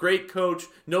guy, great coach,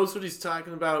 knows what he's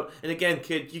talking about. And again,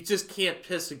 kid, you just can't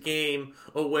piss a game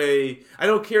away. I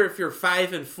don't care if you're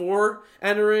 5-4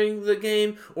 entering the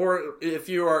game, or if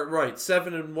you are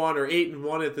 7-1 or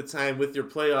 8-1 at the time with your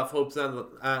playoff hopes on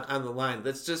the line.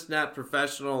 That's just not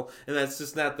professional, and that's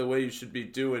just not the way you should be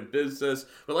doing business.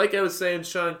 But like I was saying,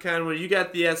 Sean Conway, you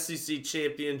got the SEC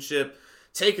championship.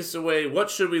 Take us away. What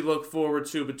should we look forward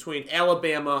to between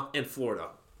Alabama and Florida?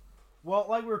 Well,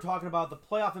 like we were talking about, the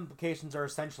playoff implications are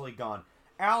essentially gone.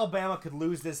 Alabama could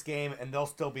lose this game, and they'll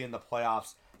still be in the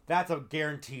playoffs. That's a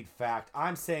guaranteed fact.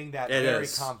 I'm saying that very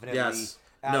confidently. Yes.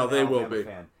 As no, an they Alabama will be.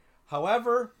 Fan.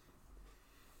 However,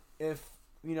 if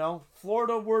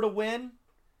Florida were to win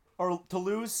or to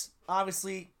lose,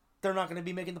 obviously they're not going to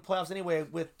be making the playoffs anyway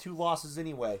with 2 losses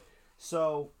anyway.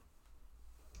 So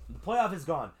the playoff is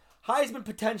gone. Heisman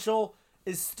potential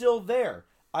is still there.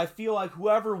 I feel like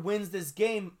whoever wins this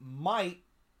game might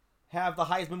have the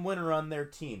Heisman winner on their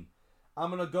team. I'm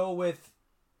going to go with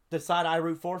the side I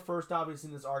root for first, obviously,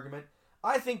 in this argument.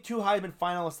 I think 2 Heisman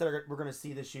finalists that we're going to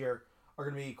see this year are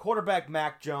going to be quarterback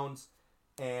Mac Jones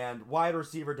and wide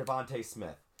receiver Devontae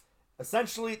Smith.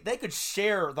 Essentially, they could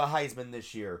share the Heisman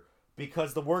this year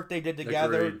because the work they did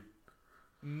together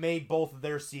made both of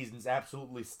their seasons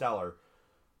absolutely stellar.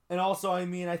 And also, I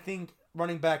think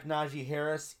running back Najee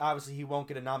Harris, obviously he won't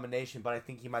get a nomination, but I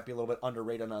think he might be a little bit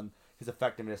underrated on his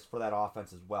effectiveness for that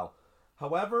offense as well.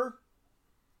 However,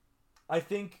 I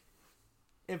think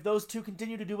if those 2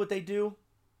 continue to do what they do,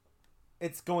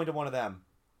 it's going to one of them,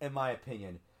 in my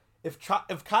opinion. If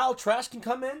Kyle Trask can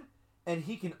come in and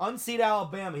he can unseat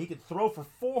Alabama, he can throw for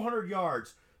 400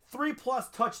 yards,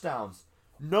 3+ touchdowns,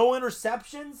 no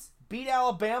interceptions, beat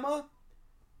Alabama,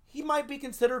 he might be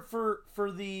considered for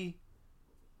the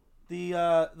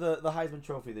Heisman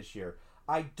Trophy this year.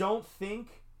 I don't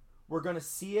think we're going to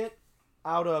see it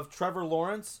out of Trevor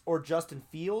Lawrence or Justin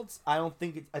Fields. I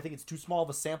think it's too small of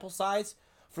a sample size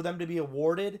for them to be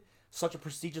awarded such a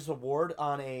prestigious award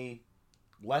on a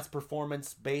less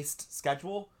performance-based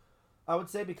schedule, I would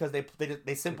say, because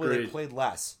they simply played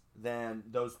less than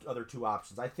those other 2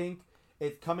 options. I think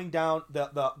it's coming down, the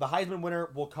Heisman winner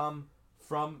will come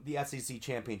from the SEC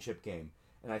championship game.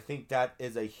 And I think that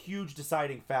is a huge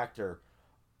deciding factor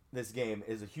this game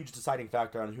is a huge deciding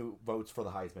factor on who votes for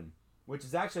the Heisman, which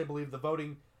is actually, I believe, the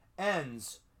voting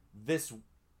ends this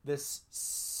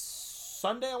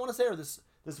Sunday, I want to say, or this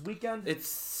weekend. It's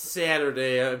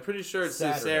Saturday. I'm pretty sure it's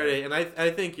this Saturday, and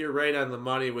I think you're right on the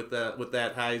money with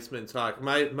that Heisman talk.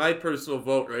 My personal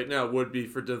vote right now would be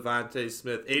for Devontae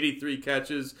Smith. 83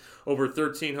 catches, over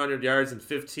 1,300 yards, and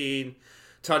 15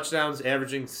 touchdowns,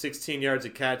 averaging 16 yards a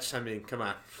catch. I mean, come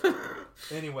on.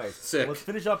 Anyways, Sick. Let's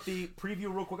finish up the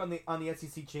preview real quick on the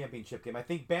SEC championship game. I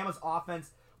think Bama's offense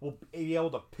will be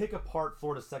able to pick apart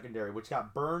Florida's secondary, which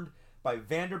got burned by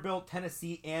Vanderbilt,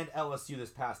 Tennessee, and LSU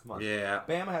this past month. Yeah.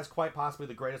 Bama has quite possibly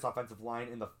the greatest offensive line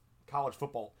in the college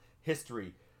football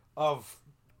history of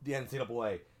the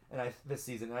NCAA this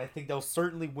season, and I think they'll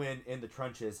certainly win in the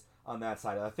trenches on that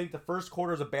side. I think the first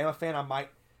quarter, as a Bama fan, I might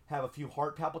have a few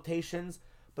heart palpitations,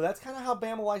 but that's kind of how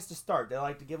Bama likes to start. They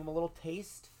like to give them a little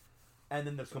taste, and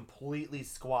then just completely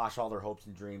squash all their hopes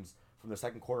and dreams from the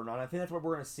second quarter on. I think that's what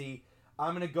we're going to see.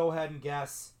 I'm going to go ahead and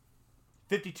guess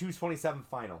 52-27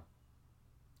 final.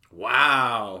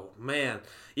 Wow, man.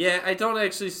 Yeah, I don't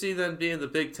actually see them being the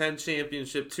Big Ten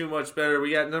championship too much better.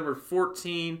 We got number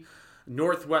 14,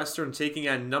 Northwestern, taking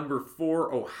on number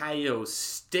 4, Ohio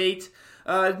State.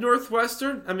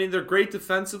 Northwestern, I mean, they're great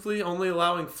defensively, only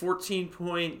allowing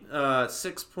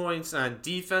 14.6 points on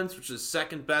defense, which is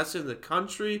second best in the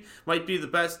country. Might be the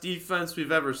best defense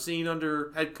we've ever seen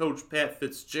under head coach Pat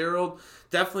Fitzgerald.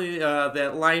 Definitely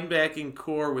that linebacking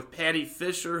core with Patty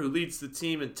Fisher, who leads the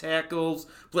team in tackles.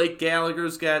 Blake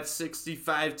Gallagher's got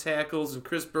 65 tackles, and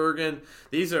Chris Bergen.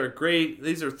 These are great.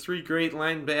 These are 3 great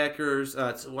linebackers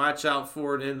to watch out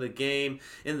for in the game.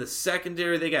 In the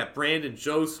secondary, they got Brandon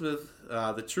Joseph,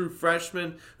 the true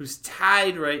freshman, who's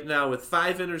tied right now with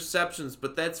 5 interceptions,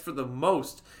 but that's for the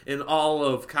most in all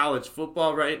of college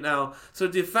football right now. So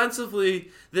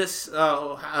defensively, this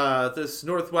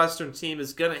Northwestern team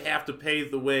is going to have to pave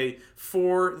the way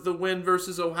for the win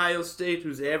versus Ohio State,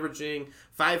 who's averaging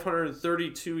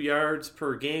 532 yards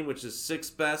per game, which is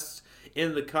 6th best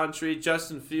in the country.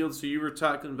 Justin Fields, who you were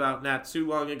talking about not too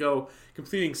long ago,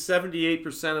 completing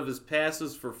 78% of his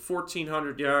passes for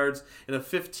 1,400 yards and a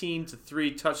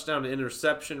 15-3 touchdown to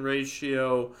interception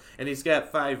ratio, and he's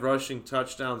got 5 rushing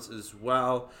touchdowns as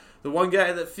well. The one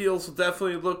guy that Fields will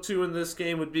definitely look to in this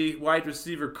game would be wide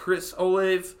receiver Chris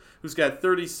Olave, who's got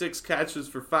 36 catches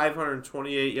for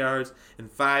 528 yards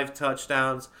and 5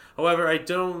 touchdowns. However, I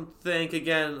don't think,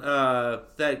 again,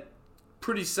 that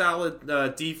pretty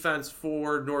solid defense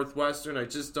for Northwestern. I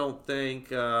just don't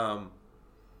think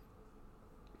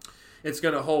it's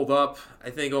going to hold up. I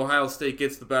think Ohio State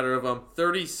gets the better of them.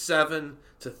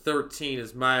 37-13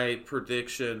 is my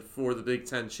prediction for the Big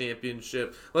Ten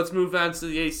championship. Let's move on to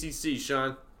the ACC,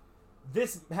 Sean.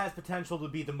 This has potential to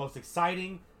be the most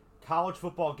exciting college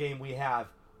football game we have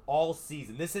all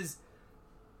season. This is,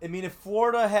 I mean, if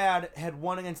Florida had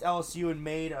won against LSU and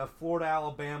made a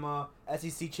Florida-Alabama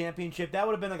SEC championship, that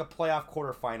would have been like a playoff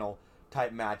quarterfinal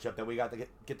type matchup that we got to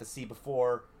get to see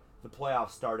before the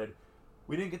playoffs started.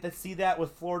 We didn't get to see that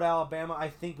with Florida-Alabama. I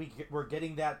think we're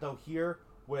getting that, though, here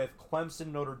with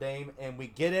Clemson-Notre Dame, and we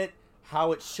get it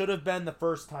how it should have been the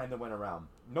first time that went around.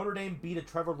 Notre Dame beat a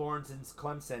Trevor Lawrence's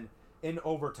Clemson in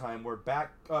overtime. We're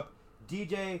back up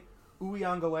DJ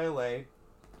Uiagalelei.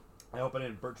 I hope I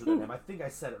didn't butcher that name. I think I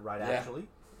said it right, actually.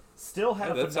 Still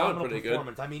had a phenomenal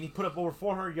performance. Good. I mean, he put up over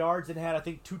 400 yards and had, I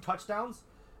think, 2 touchdowns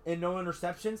and no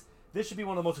interceptions. This should be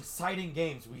one of the most exciting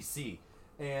games we see.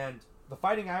 And the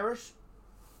Fighting Irish,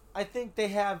 I think they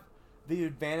have the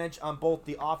advantage on both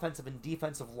the offensive and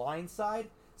defensive line side,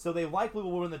 so they likely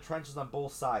will win the trenches on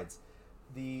both sides.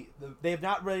 They have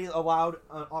not really allowed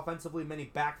offensively many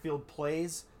backfield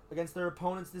plays against their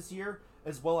opponents this year,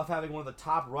 as well as having one of the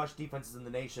top rush defenses in the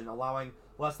nation, allowing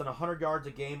less than 100 yards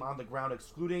a game on the ground,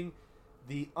 excluding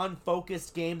the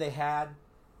unfocused game they had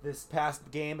this past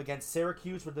game against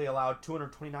Syracuse, where they allowed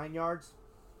 229 yards.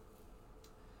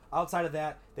 Outside of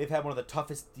that, they've had one of the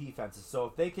toughest defenses. So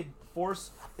if they could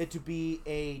force it to be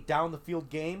a down-the-field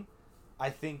game, I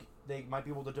think they might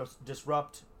be able to just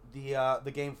disrupt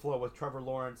the game flow with Trevor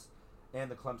Lawrence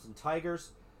and the Clemson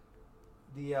Tigers.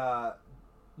 The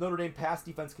Notre Dame pass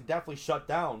defense can definitely shut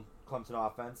down Clemson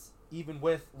offense, even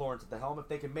with Lawrence at the helm. If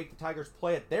they can make the Tigers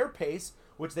play at their pace,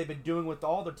 which they've been doing with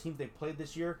all the teams they've played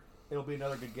this year, it'll be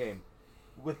another good game.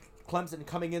 With Clemson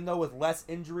coming in, though, with less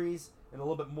injuries and a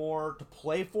little bit more to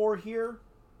play for here,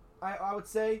 I would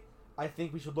say, I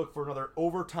think we should look for another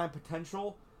overtime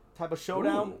potential type of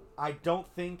showdown. Ooh. I don't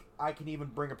think I can even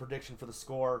bring a prediction for the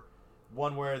score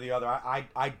one way or the other.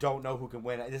 I don't know who can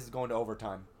win. This is going to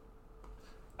overtime.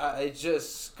 I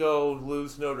just go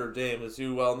lose Notre Dame, as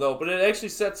you well know. But it actually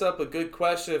sets up a good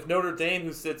question. If Notre Dame,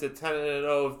 who sits at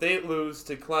 10-0, if they lose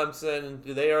to Clemson,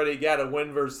 they already got a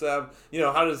win versus them.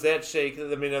 How does that shake?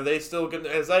 I mean, are they still going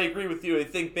to... As I agree with you, I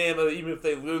think Bama, even if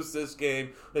they lose this game,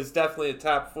 is definitely a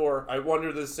top 4. I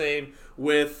wonder the same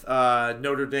with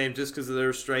Notre Dame just because of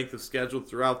their strength of schedule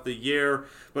throughout the year.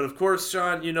 But, of course,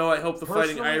 Sean, I hope the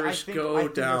Fighting Irish go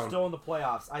down. They're still in the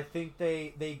playoffs. I think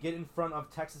they get in front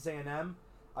of Texas A&M.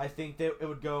 I think that it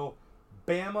would go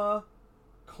Bama,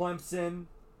 Clemson,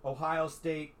 Ohio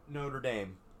State, Notre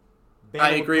Dame. Bama I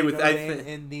agree with Notre Dame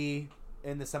in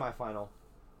the semifinal.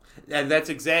 And that's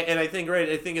and I think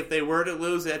if they were to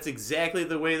lose, that's exactly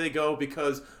the way they go,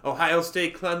 because Ohio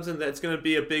State, Clemson, that's going to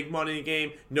be a big money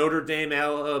game. Notre Dame,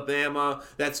 Alabama,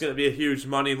 that's going to be a huge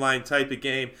money line type of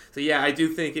game. So yeah, I do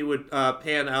think it would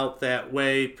pan out that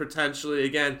way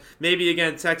potentially. Maybe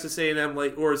Texas A&M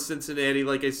or Cincinnati,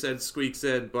 like I said, squeaks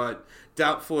in, but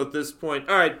doubtful at this point.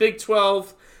 All right, Big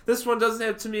 12. This one doesn't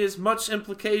have, to me, as much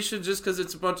implication just because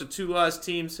it's a bunch of 2-loss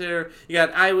teams here. You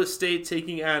got Iowa State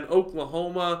taking on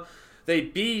Oklahoma.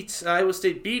 Iowa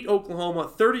State beat Oklahoma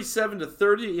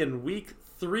 37-30 in Week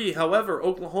 3. However,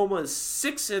 Oklahoma is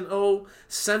 6-0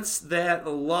 since that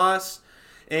loss.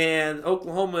 And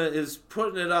Oklahoma is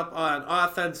putting it up on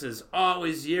offense as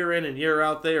always, year in and year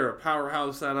out. They are a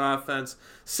powerhouse on offense.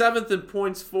 7th in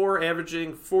points for,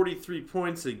 averaging 43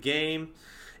 points a game.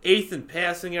 8th in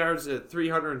passing yards at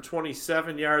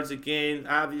 327 yards a game.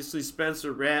 Obviously,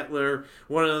 Spencer Rattler,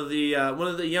 one of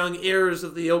the young heirs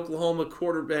of the Oklahoma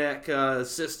quarterback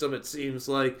system. It seems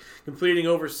like completing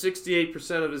over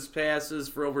 68% of his passes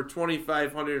for over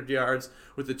 2,500 yards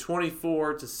with a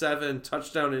 24-7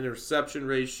 touchdown interception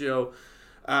ratio.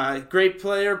 Great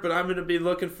player, but I'm going to be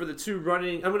looking for the two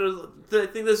running. I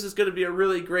think this is going to be a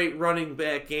really great running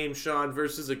back game, Sean,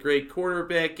 versus a great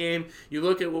quarterback game. You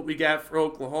look at what we got for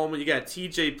Oklahoma. You got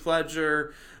T.J.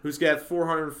 Pledger, who's got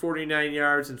 449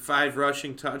 yards and 5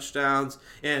 rushing touchdowns,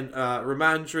 and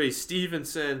Ramondre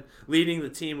Stevenson leading the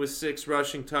team with 6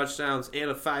 rushing touchdowns and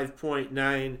a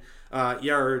 5.9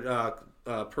 yard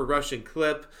per rushing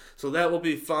clip. So that will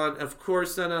be fun. Of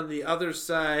course, then on the other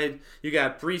side, you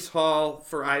got Breece Hall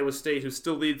for Iowa State, who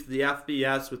still leads the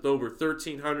FBS with over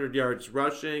 1,300 yards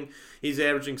rushing. He's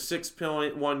averaging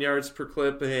 6.1 yards per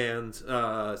clip, and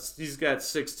he's got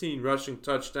 16 rushing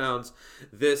touchdowns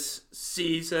this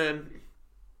season.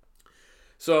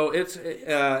 So it's,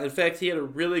 in fact, he had a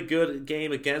really good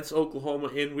game against Oklahoma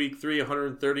in Week 3,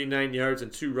 139 yards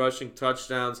and 2 rushing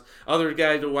touchdowns. Other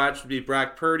guy to watch would be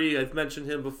Brock Purdy. I've mentioned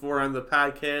him before on the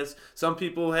podcast. Some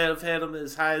people have had him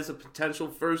as high as a potential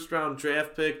first-round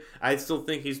draft pick. I still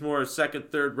think he's more a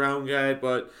second, third-round guy,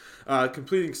 but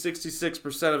completing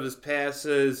 66% of his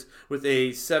passes with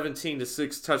a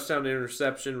 17-6 touchdown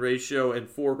interception ratio and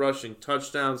 4 rushing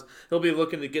touchdowns. He'll be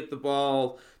looking to get the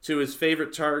ball to his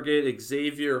favorite target,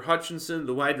 Xavier Hutchinson.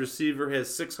 The wide receiver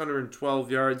has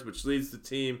 612 yards, which leads the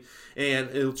team,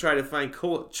 and he'll try to find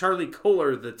Charlie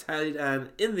Kohler, the tight end,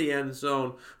 in the end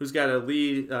zone, who's got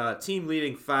a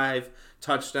team-leading 5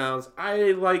 touchdowns.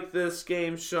 I like this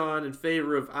game, Sean, in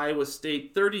favor of Iowa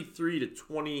State.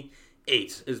 33-28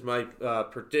 is my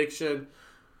prediction.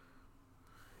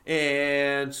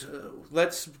 And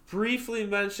let's briefly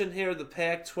mention here the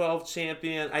Pac-12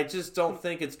 champion. I just don't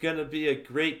think it's going to be a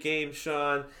great game,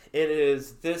 Sean. It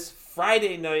is this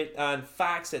Friday night on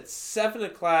Fox at 7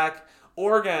 o'clock.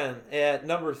 Oregon at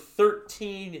number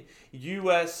 13,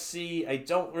 USC. I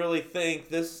don't really think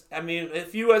this... I mean,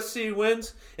 if USC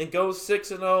wins and goes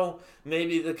 6-0,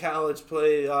 maybe the college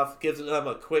playoff gives them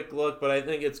a quick look, but I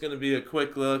think it's going to be a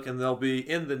quick look, and they'll be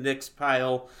in the Knicks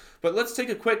pile. But let's take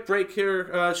a quick break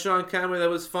here, Sean Conway. That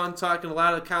was fun talking a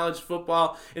lot of college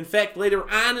football. In fact, later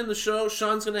on in the show,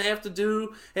 Sean's going to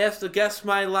have to guess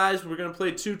my lies. We're going to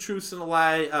play 2 truths and a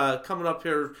lie coming up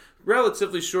here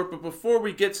relatively short. But before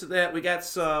we get to that, we got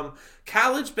some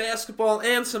college basketball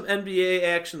and some NBA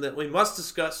action that we must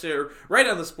discuss here right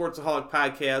on the Sportsaholic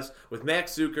podcast with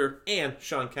Max Zuiker and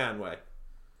Sean Conway.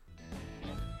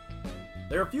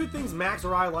 There are a few things Max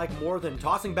or I like more than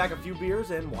tossing back a few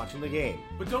beers and watching the game.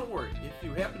 But don't worry, if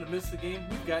you happen to miss the game,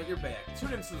 we've got your back.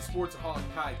 Tune into the Sportsaholic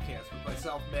podcast with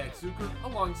myself, Max Zuiker,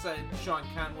 alongside Sean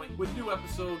Conway, with new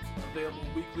episodes available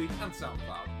weekly on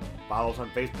SoundCloud. Follow us on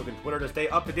Facebook and Twitter to stay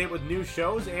up to date with new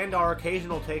shows and our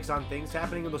occasional takes on things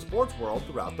happening in the sports world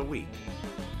throughout the week.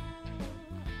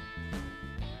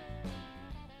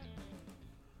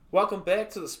 Welcome back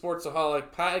to the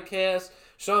Sportsaholic podcast.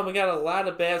 Sean, we got a lot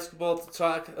of basketball to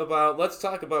talk about. Let's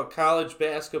talk about college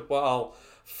basketball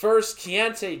First,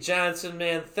 Keontae Johnson,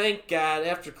 man, thank God,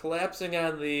 after collapsing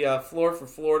on the floor for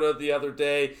Florida the other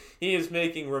day, he is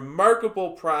making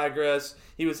remarkable progress.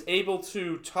 He was able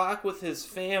to talk with his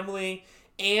family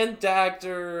and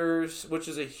doctors, which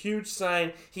is a huge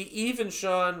sign. He even,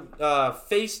 Sean,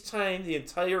 FaceTimed the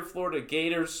entire Florida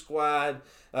Gators squad.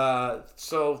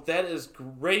 So that is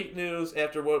great news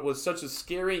after what was such a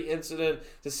scary incident.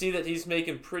 To see that he's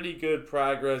making pretty good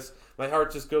progress, my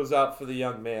heart just goes out for the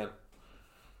young man.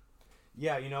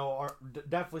 Yeah,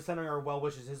 definitely sending our well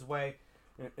wishes his way,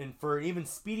 and for an even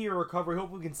speedier recovery.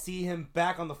 Hope we can see him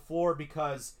back on the floor,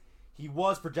 because he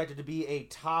was projected to be a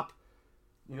top,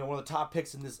 one of the top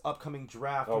picks in this upcoming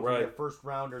draft. Oh, right. First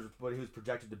rounders, what he was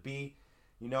projected to be.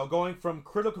 Going from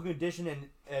critical condition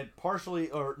and partially,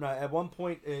 or no, at one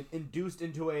point induced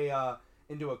into a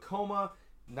coma,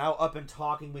 now up and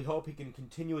talking. We hope he can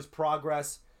continue his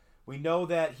progress. We know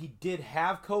that he did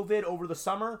have COVID over the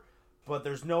summer, but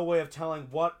there's no way of telling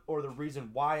what or the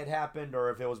reason why it happened, or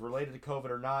if it was related to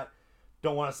COVID or not.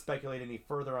 Don't want to speculate any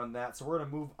further on that. So we're going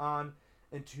to move on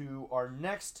into our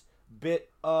next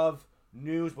bit of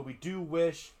news, but we do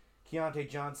wish Keontae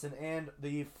Johnson and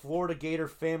the Florida Gator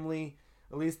family,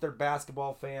 at least their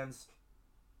basketball fans,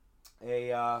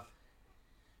 a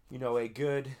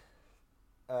good,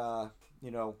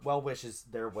 well wishes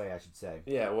their way, I should say.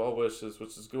 Yeah, well wishes,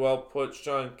 which is well put,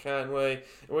 Sean Conway.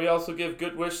 And we also give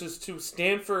good wishes to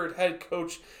Stanford head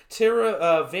coach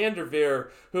Tara Vanderveer,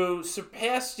 who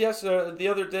surpassed the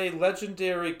other day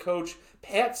legendary coach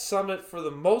Pat Summitt for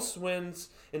the most wins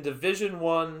in Division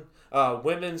I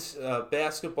women's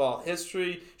basketball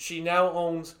history. She now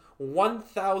owns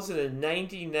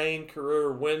 1,099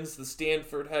 career wins, the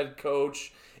Stanford head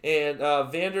coach. And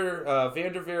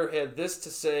Vanderveer had this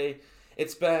to say: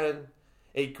 "It's been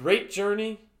a great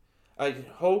journey. I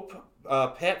hope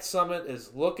Pat Summitt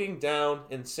is looking down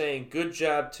and saying, 'Good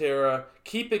job, Tara.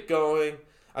 Keep it going.'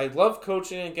 I love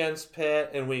coaching against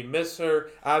Pat, and we miss her."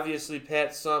 Obviously,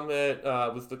 Pat Summitt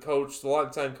was the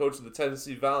longtime coach of the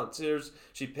Tennessee Volunteers.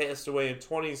 She passed away in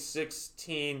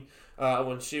 2016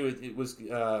 when she was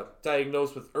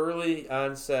diagnosed with early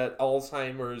onset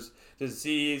Alzheimer's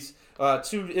disease.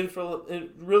 Two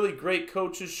really great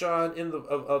coaches, Sean.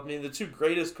 The two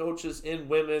greatest coaches in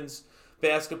women's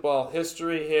basketball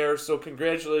history here. So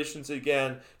congratulations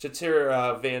again to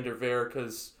Tara Vanderveer,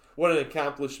 because what an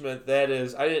accomplishment that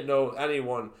is. I didn't know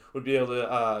anyone would be able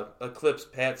to eclipse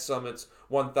Pat Summitt's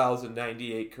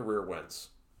 1,098 career wins.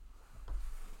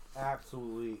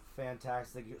 Absolutely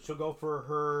fantastic. She'll go for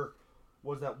her,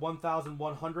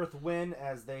 1,100th win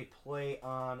as they play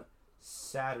on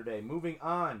Saturday. Moving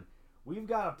on, we've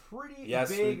got a pretty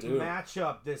big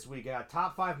matchup this week. A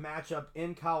top 5 matchup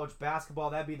in college basketball.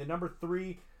 That'd be the number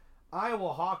 3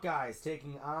 Iowa Hawkeyes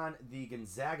taking on the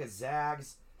Gonzaga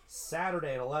Zags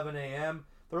Saturday at 11 a.m.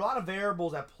 There are a lot of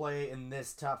variables at play in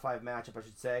this top 5 matchup, I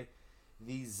should say.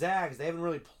 The Zags, they haven't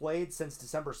really played since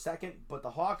December 2nd, but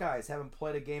the Hawkeyes haven't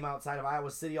played a game outside of Iowa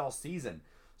City all season.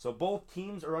 So both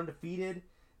teams are undefeated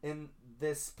in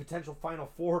this potential Final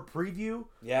Four preview.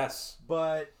 Yes.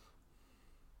 But,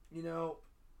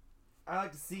 I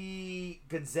like to see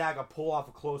Gonzaga pull off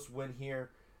a close win here.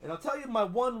 And I'll tell you my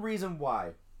one reason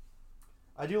why.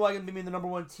 I do like them to be the number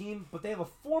 1 team, but they have a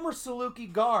former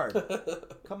Saluki guard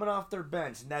coming off their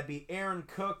bench, and that'd be Aaron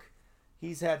Cook.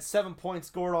 He's had 7 points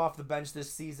scored off the bench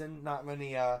this season. Not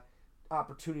many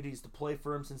opportunities to play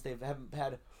for him since they haven't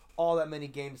had all that many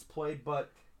games played,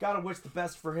 but gotta wish the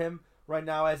best for him right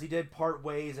now, as he did part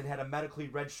ways and had a medically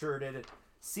redshirted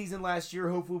season last year.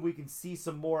 Hopefully we can see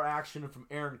some more action from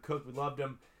Aaron Cook. We loved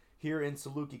him here in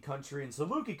Saluki Country. And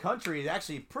Saluki Country is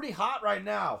actually pretty hot right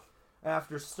now.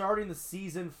 After starting the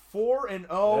season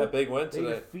 4-0. Yeah, big win today.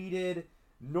 They defeated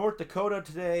North Dakota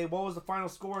today. What was the final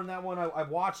score in that one? I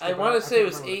watched it. I want to say it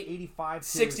was 85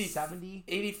 60, 70.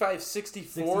 85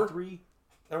 64. 63.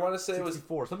 I want to say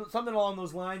 64. Something along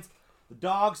those lines. The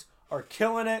Dogs are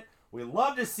killing it. We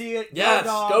love to see it. Yes,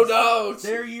 go Dogs.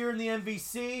 Their year in the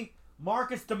MVC.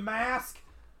 Marcus Damask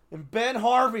and Ben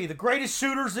Harvey, the greatest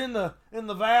shooters in the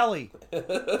valley. In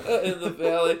the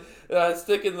valley.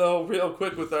 Sticking though real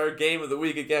quick with our game of the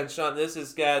week again, Sean. This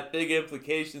has got big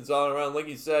implications all around. Like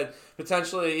you said,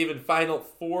 potentially even Final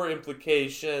Four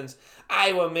implications.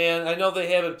 Iowa, man, I know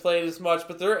they haven't played as much,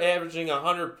 but they're averaging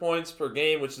 100 points per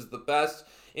game, which is the best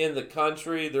in the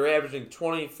country. They're averaging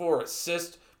 24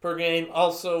 assists per game,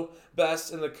 also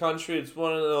best in the country. It's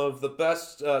one of the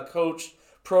best coached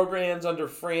programs under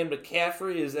Fran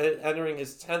McCaffrey, is entering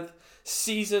his 10th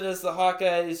season as the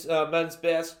Hawkeyes men's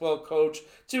basketball coach.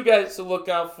 Two guys to look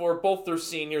out for, both their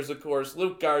seniors, of course.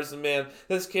 Luke Garza, man,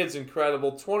 this kid's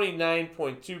incredible.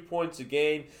 29.2 points a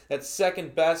game. That's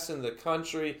second best in the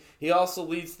country. He also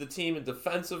leads the team in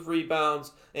defensive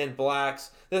rebounds and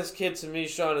blocks. This kid, to me,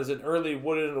 Sean, is an early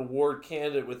Wooden Award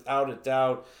candidate without a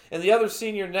doubt. And the other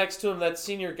senior next to him, that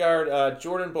senior guard,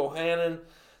 Jordan Bohannon.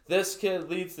 This kid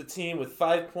leads the team with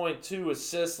 5.2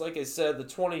 assists. Like I said, the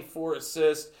 24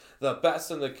 assists, the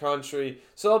best in the country.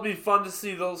 So it'll be fun to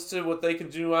see those two, what they can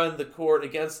do on the court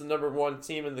against the number one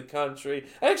team in the country.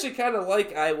 I actually kind of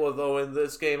like Iowa, though, in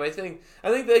this game. I think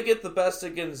they get the best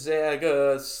of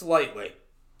Gonzaga slightly,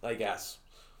 I guess.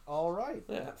 All right.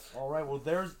 Yeah. All right. Well,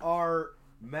 there's our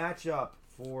matchup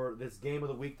for this game of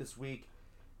the week this week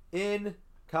in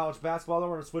college basketball. Then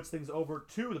we're going to switch things over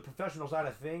to the professional side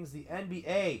of things. The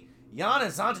NBA.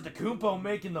 Giannis Antetokounmpo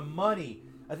making the money.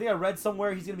 I think I read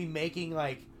somewhere he's going to be making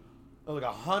like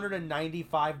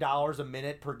 $195 a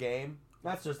minute per game.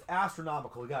 That's just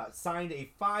astronomical. He got signed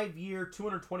a 5-year,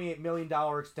 $228 million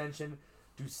extension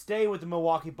to stay with the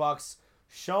Milwaukee Bucks,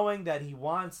 showing that he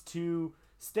wants to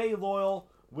stay loyal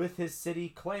with his city,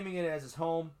 claiming it as his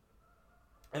home.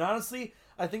 And honestly,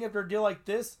 I think after a deal like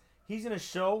this, he's going to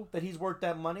show that he's worth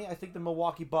that money. I think the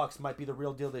Milwaukee Bucks might be the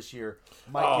real deal this year.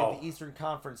 Might give the Eastern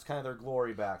Conference kind of their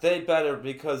glory back. They better,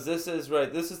 because this is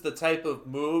right. This is the type of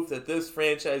move that this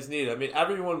franchise needed. I mean,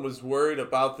 everyone was worried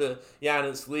about the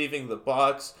Giannis leaving the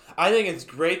Bucks. I think it's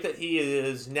great that he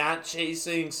is not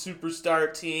chasing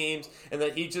superstar teams and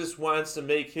that he just wants to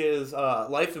make his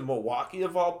life in Milwaukee,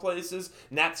 of all places.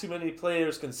 Not too many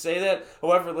players can say that.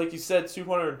 However, like you said,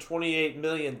 $228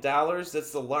 million.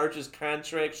 That's the largest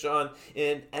contract, Sean,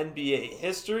 in NBA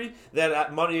history.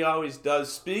 That money always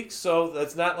does speak. So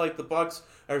that's not like the Bucks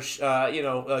are,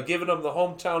 giving them the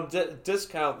hometown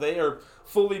discount. They are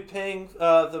fully paying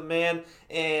the man,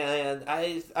 and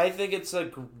I think it's a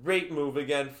great move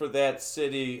again for that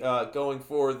city going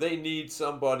forward. They need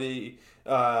somebody.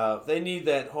 They need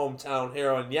that hometown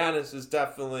hero, and Giannis is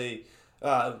definitely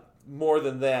more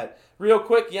than that. Real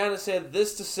quick, Giannis had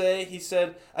this to say. He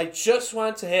said, "I just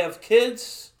want to have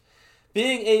kids.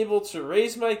 Being able to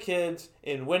raise my kids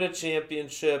and win a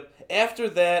championship. After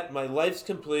that, my life's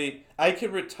complete. I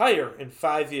can retire in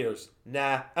 5 years."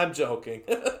 Nah, I'm joking.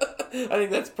 I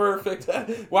think that's perfect.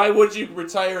 Why would you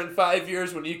retire in 5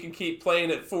 years when you can keep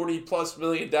playing at $40+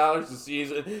 million a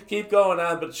season? Keep going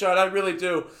on. But Sean, I really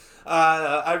do.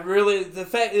 The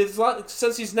fact is,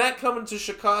 since he's not coming to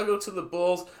Chicago to the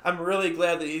Bulls, I'm really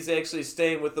glad that he's actually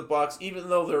staying with the Bucks, even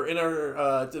though they're in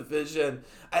our division.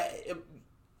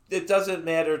 It doesn't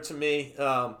matter to me.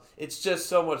 It's just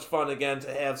so much fun again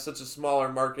to have such a smaller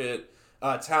market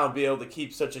town be able to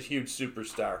keep such a huge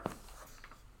superstar.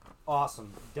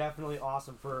 Awesome. Definitely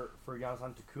awesome for Giannis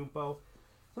Antetokounmpo.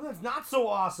 Something that's not so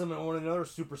awesome and one of the other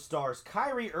superstars,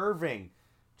 Kyrie Irving,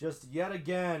 just yet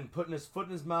again putting his foot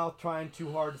in his mouth, trying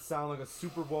too hard to sound like a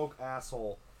super woke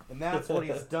asshole. And that's what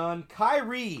he's done.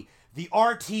 Kyrie, the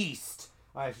artiste,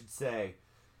 I should say.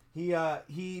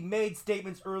 He made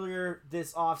statements earlier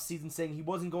this offseason saying he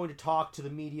wasn't going to talk to the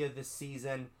media this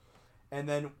season, and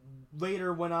then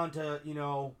later went on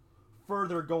to,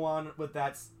 further go on with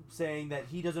that, saying that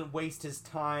he doesn't waste his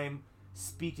time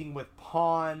speaking with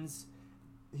pawns.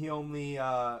 He only,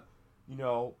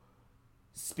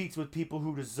 speaks with people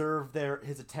who deserve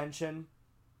his attention.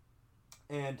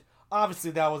 And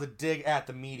obviously that was a dig at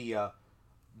the media.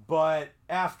 But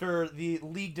after the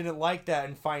league didn't like that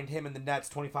and fined him and the Nets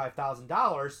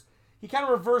 $25,000, he kind of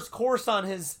reversed course on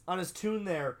his tune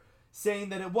there, saying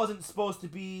that it wasn't supposed to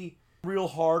be real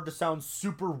hard to sound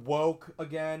super woke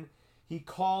again. He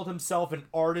called himself an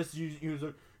artist. He was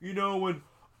like, when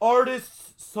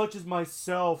artists such as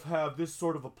myself have this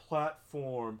sort of a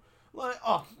platform. Like,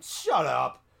 oh, shut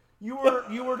up. You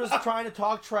were just trying to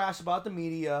talk trash about the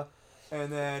media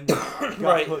and then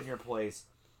got put in your place.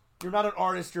 You're not an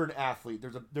artist, you're an athlete.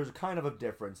 There's a kind of a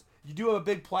difference. You do have a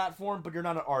big platform, but you're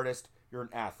not an artist, you're an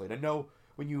athlete. I know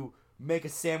when you make a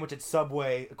sandwich at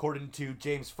Subway, according to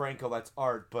James Franco, that's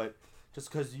art, but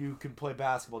just because you can play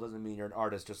basketball doesn't mean you're an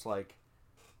artist, just like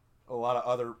a lot of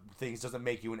other things doesn't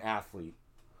make you an athlete.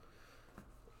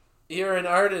 You're an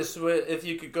artist if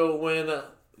you could go win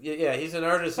he's an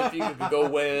artist if you could go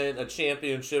win a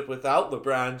championship without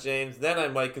LeBron James. Then I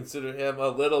might consider him a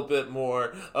little bit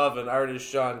more of an artist,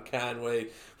 Sean Conway.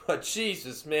 But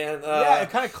Jesus, man. It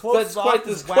kind of closes off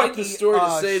this quite the story,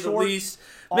 to say the least.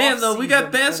 Man, though, we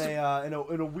got basketball.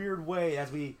 In a weird way,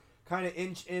 as we kind of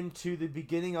inch into the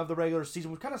beginning of the regular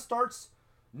season, which kind of starts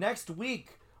next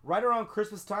week, right around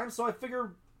Christmas time. So I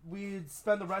figure we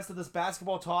spend the rest of this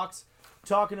basketball talks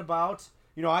talking about,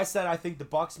 I said I think the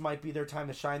Bucks might be their time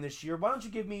to shine this year. Why don't you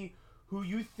give me who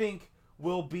you think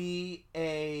will be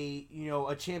a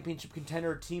championship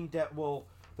contender, team that will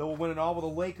win it all? Will the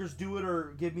Lakers do it,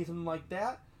 or give me something like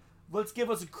that? Let's give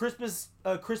us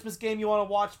a Christmas game you want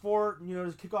to watch for,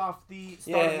 to kick off the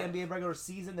start of the NBA regular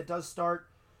season that does start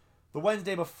the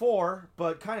Wednesday before,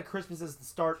 but kind of Christmas is the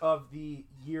start of the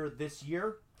year this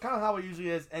year. Kind of how it usually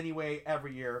is anyway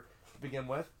every year to begin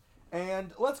with.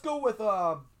 And let's go with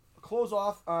close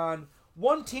off on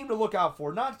one team to look out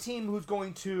for. Not a team who's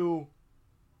going to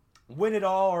win it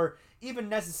all or even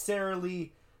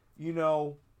necessarily,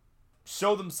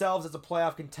 show themselves as a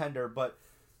playoff contender, but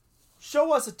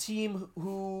show us a team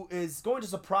who is going to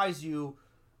surprise you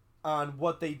on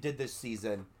what they did this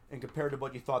season and compared to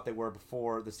what you thought they were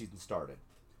before the season started.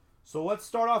 So let's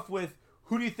start off with,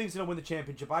 who do you think is going to win the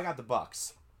championship? I got the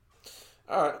Bucks.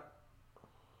 All right.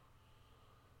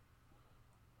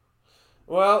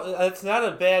 Well, it's not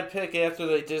a bad pick after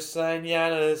they just signed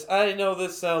Giannis. I know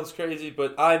this sounds crazy,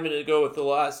 but I'm going to go with the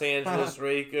Los Angeles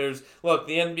Lakers. Look,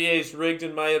 the NBA's rigged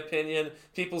in my opinion.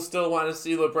 People still want to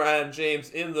see LeBron James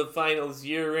in the finals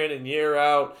year in and year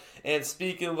out. And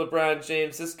speaking of LeBron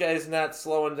James, this guy's not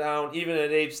slowing down, even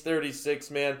at age 36,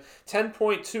 man.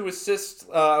 10.2 assists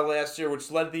last year,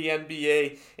 which led the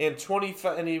NBA,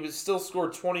 and he was still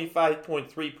scored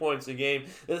 25.3 points a game.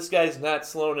 This guy's not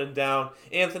slowing him down.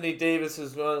 Anthony Davis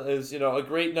is a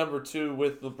great number 2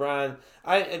 with LeBron.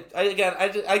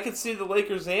 I could see the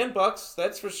Lakers and Bucks,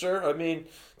 that's for sure. I mean,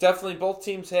 definitely both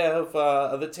teams have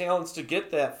the talents to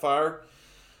get that far.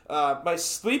 My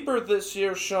sleeper this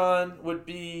year, Sean, would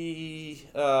be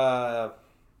the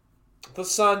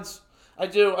Suns. I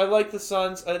do. I like the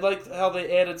Suns. I like how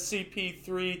they added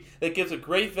CP3. That gives a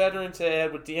great veteran to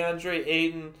add with DeAndre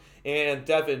Ayton and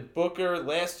Devin Booker.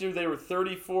 Last year they were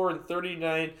 34 and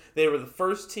 39. They were the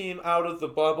first team out of the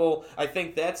bubble. I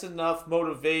think that's enough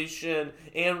motivation,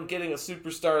 and getting a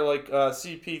superstar like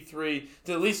CP3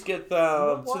 to at least get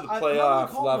them to the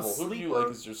playoff level. Who do you like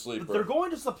as your sleeper? They're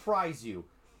going to surprise you.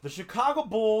 The Chicago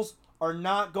Bulls are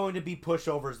not going to be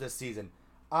pushovers this season.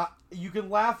 You can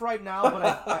laugh right now, but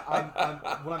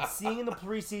what I'm seeing in the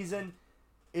preseason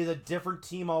is a different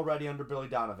team already under Billy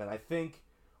Donovan. I think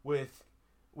with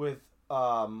Lauri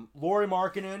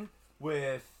Markkanen,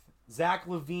 with Zach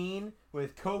LaVine,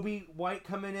 with Kobe White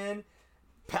coming in,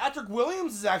 Patrick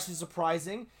Williams is actually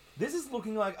surprising. This is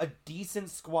looking like a decent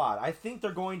squad. I think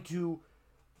they're going to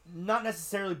not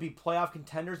necessarily be playoff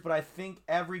contenders, but I think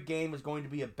every game is going to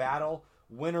be a battle,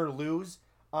 win or lose,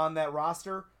 on that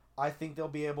roster. I think they'll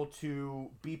be able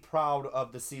to be proud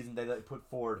of the season that they put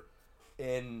forward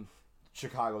in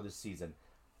Chicago this season.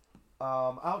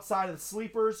 Outside of the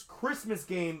sleepers, Christmas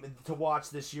game to watch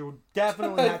this year would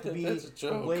definitely have to be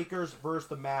the Lakers versus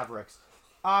the Mavericks.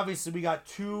 Obviously, we got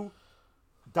two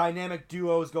dynamic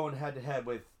duos going head-to-head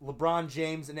with LeBron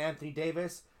James and Anthony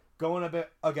Davis going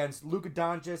up against Luka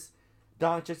Doncic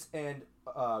and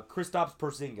Kristaps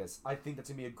Porzingis. I think that's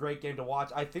going to be a great game to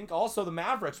watch. I think also the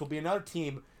Mavericks will be another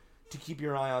team to keep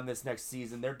your eye on this next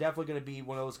season. They're definitely going to be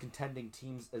one of those contending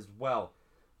teams as well.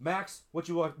 Max, what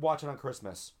you watching on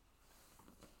Christmas?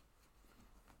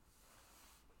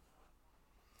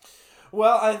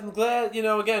 Well, I'm glad,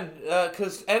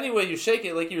 because anyway you shake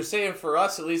it, like you were saying, for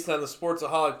us, at least on the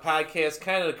Sportsaholic podcast,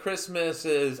 kind of Christmas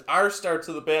is our start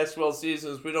to the basketball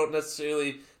season. We don't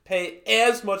necessarily pay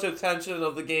as much attention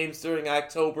of the games during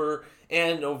October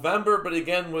and November, but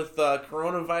again, with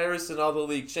coronavirus and all the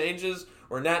league changes,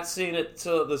 we're not seeing it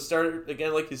till the start,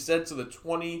 again, like you said, to the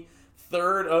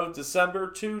 23rd of December,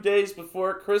 2 days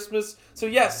before Christmas. So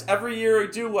yes, every year I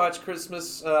do watch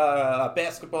Christmas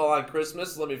basketball on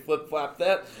Christmas. Let me flip-flop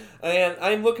that. And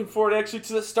I'm looking forward actually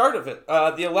to the start of it.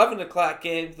 The 11 o'clock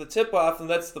game, the tip-off, and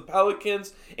that's the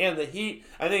Pelicans and the Heat.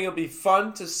 I think it'll be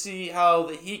fun to see how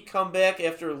the Heat come back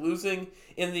after losing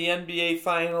in the NBA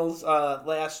Finals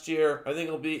last year. I think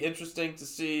it'll be interesting to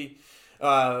see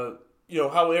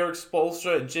how Eric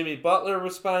Spoelstra and Jimmy Butler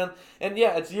respond. And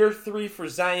yeah, it's year 3 for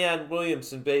Zion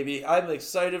Williamson, baby. I'm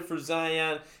excited for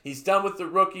Zion. He's done with the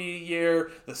rookie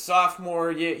year, the sophomore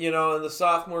year, and the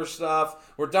sophomore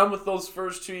stuff. We're done with those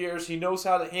first 2 years. He knows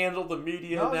how to handle the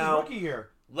media now. Rookie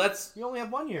year. You only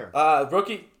have 1 year.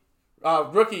 Rookie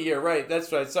year, right. That's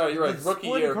right. Sorry, you're right. Rookie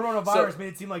year. Coronavirus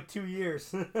made it seem like 2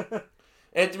 years.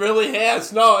 It really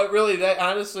has. No, it really,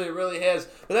 honestly, it really has.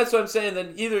 But that's what I'm saying.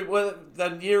 Then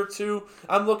then year two,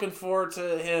 I'm looking forward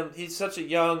to him. He's such a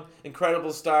young,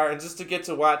 incredible star, and just to get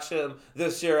to watch him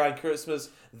this year on Christmas,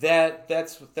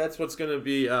 that's what's going to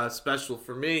be special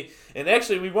for me. And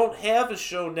actually, we won't have a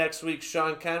show next week,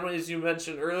 Sean Conway, as you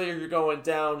mentioned earlier. You're going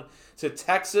down to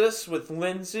Texas with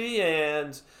Lindsay,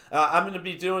 and I'm going to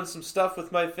be doing some stuff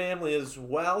with my family as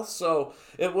well. So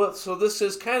this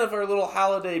is kind of our little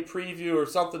holiday preview or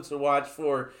something to watch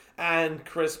for on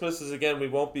Christmas. As again, we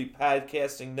won't be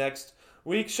podcasting next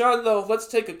week. Sean, though, let's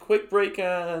take a quick break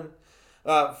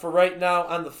for right now.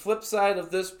 On the flip side of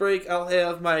this break, I'll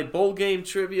have my bowl game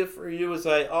trivia for you, as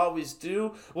I always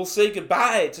do. We'll say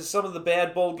goodbye to some of the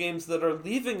bad bowl games that are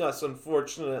leaving us,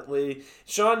 unfortunately.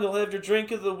 Sean, you'll have your drink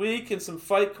of the week and some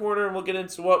Fight Corner, and we'll get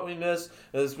into what we missed,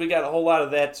 as we got a whole lot of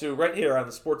that, too, right here on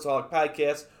the Sportsaholic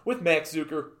Podcast with Max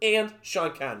Zuiker and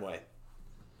Sean Conway.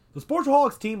 The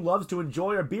Sportsaholics team loves to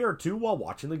enjoy a beer or two while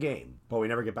watching the game, but we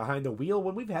never get behind the wheel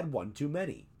when we've had one too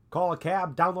many. Call a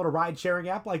cab, download a ride-sharing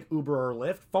app like Uber or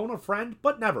Lyft, phone a friend,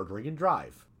 but never drink and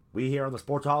drive. We here on the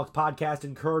Sportsaholics podcast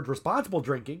encourage responsible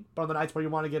drinking, but on the nights where you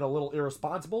want to get a little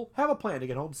irresponsible, have a plan to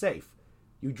get home safe.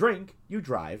 You drink, you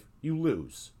drive, you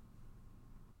lose.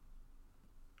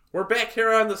 We're back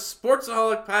here on the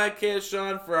Sportsaholic podcast,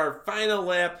 Sean, for our final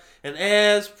lap, and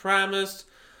as promised,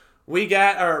 we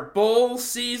got our bowl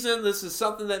season. This is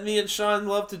something that me and Sean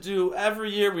love to do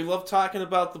every year. We love talking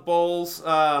about the bowls.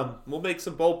 We'll make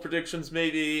some bowl predictions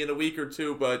maybe in a week or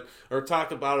two, or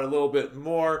talk about it a little bit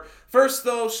more. First,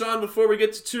 though, Sean, before we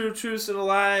get to Two Truths and a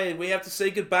Lie, we have to say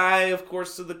goodbye, of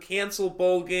course, to the canceled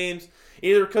bowl games,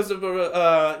 either because of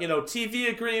a TV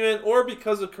agreement or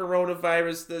because of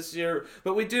coronavirus this year.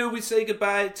 But we say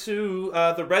goodbye to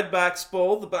the Red Box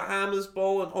Bowl, the Bahamas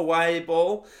Bowl, and Hawaii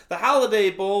Bowl, the Holiday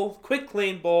Bowl, Quick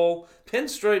Clean Bowl,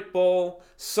 Pinstripe Bowl,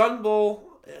 Sun Bowl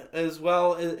as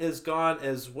well is gone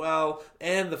as well,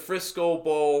 and the Frisco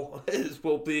Bowl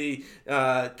will be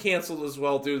canceled as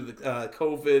well due to the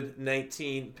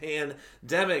COVID-19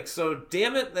 pandemic. So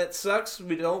damn it, that sucks.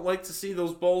 We don't like to see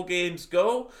those bowl games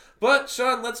go. But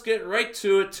Sean, let's get right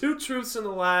to it. Two truths and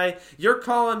a lie. You're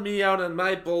calling me out on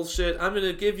my bullshit. I'm going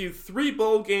to give you 3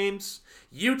 bowl games.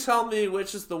 You tell me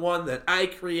which is the one that I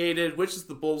created, which is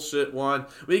the bullshit one.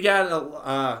 We got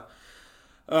a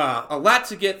lot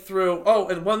to get through. Oh,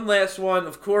 and one last one.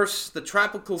 Of course, the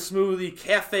Tropical Smoothie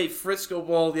Cafe Frisco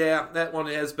Bowl. Yeah, that one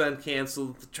has been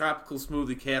canceled. The Tropical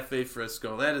Smoothie Cafe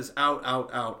Frisco. That is out.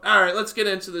 All right, let's get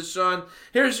into this, Sean.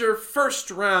 Here's your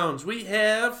first round. We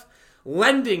have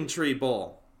Lending Tree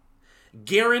Bowl,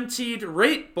 Guaranteed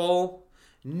Rate Bowl,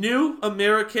 New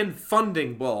American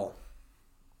Funding Bowl.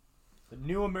 The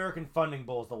New American Funding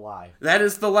Bowl is the lie. That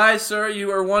is the lie, sir.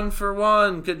 You are 1 for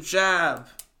 1. Good job.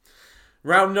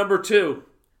 Round number 2.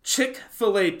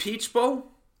 Chick-fil-A Peach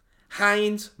Bowl,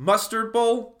 Heinz Mustard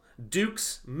Bowl,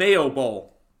 Duke's Mayo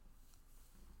Bowl.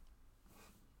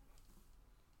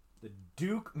 The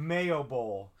Duke Mayo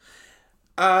Bowl.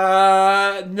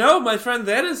 No, my friend,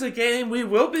 that is a game we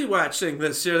will be watching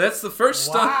this year. That's the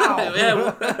first time.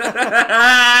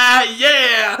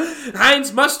 Yeah.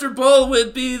 Heinz Mustard Bowl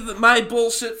would be my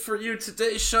bullshit for you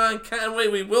today, Sean Conway.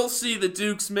 We will see the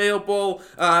Duke's Mayo Bowl.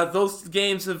 Those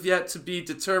games have yet to be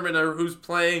determined or who's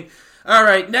playing. All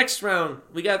right, next round.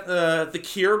 We got the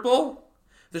Cure Bowl,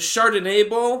 the Chardonnay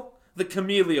Bowl, the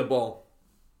Camellia Bowl.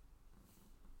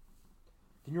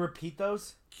 Can you repeat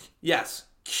those? Yes.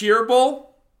 Cure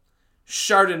Bowl,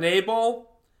 Chardonnay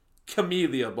Bowl,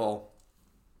 Camellia Bowl.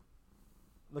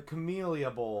 The Camellia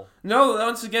Bowl. No,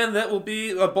 once again, that will be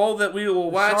a bowl that we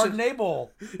will watch. Chardonnay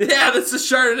Bowl. Yeah, that's the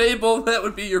Chardonnay Bowl. That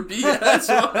would be your BS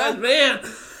one, man.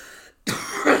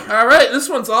 All right, this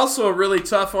one's also a really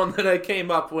tough one that I came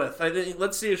up with.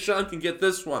 Let's see if Sean can get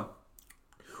this one.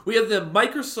 We have the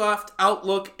Microsoft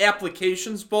Outlook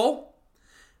Applications Bowl,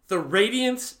 the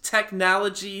Radiant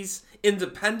Technologies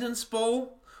Independence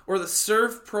Bowl, or the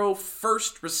ServPro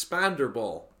First Responder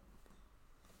Bowl.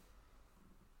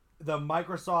 The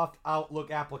Microsoft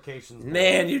Outlook Applications Bowl.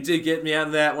 Man, you did get me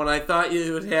on that one. I thought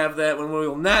you would have that one. We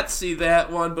will not see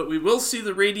that one, but we will see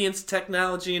the Radiance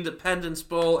Technology Independence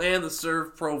Bowl and the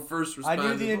ServPro First Responder Bowl.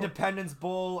 I knew the Independence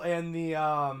Bowl and the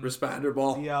Responder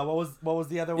Bowl. Yeah, what was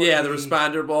the other one? Yeah, the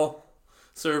Responder Bowl.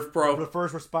 ServPro. The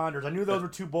First Responders. I knew those were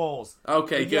 2 bowls.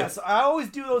 Okay, good. Yes, I always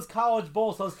do those college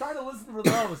bowls, so I was trying to listen for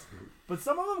those. But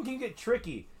some of them can get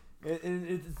tricky.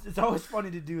 It's always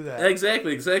funny to do that.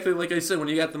 Exactly. Like I said, when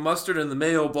you got the mustard and the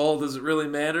mayo bowl, does it really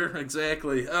matter?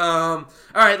 Exactly. All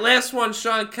right, last one,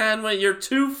 Sean Conway. You're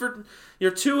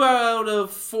 2 out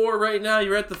of 4 right now.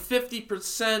 You're at the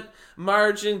 50%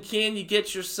 margin. Can you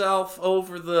get yourself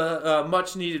over the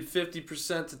much-needed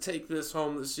 50% to take this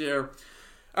home this year?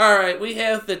 All right, we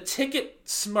have the Ticket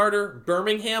Smarter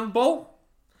Birmingham Bowl,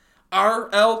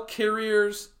 RL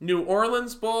Carrier's New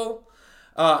Orleans Bowl,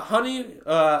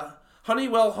 Honeywell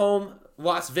Home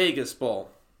Las Vegas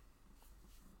Bowl.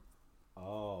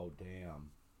 Oh, damn.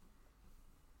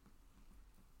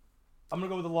 I'm going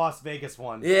to go with the Las Vegas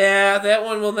one. Yeah, that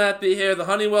one will not be here. The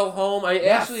Honeywell Home. I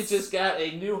actually just got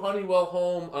a new Honeywell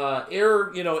Home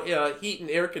heat and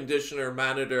air conditioner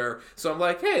monitor. So I'm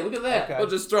like, hey, look at that. Okay. I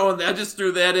just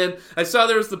threw that in. I saw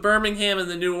there was the Birmingham and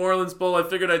the New Orleans Bowl. I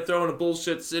figured I'd throw in a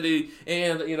bullshit city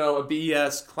and, a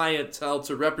BS clientele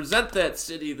to represent that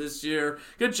city this year.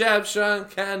 Good job, Sean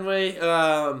Conway.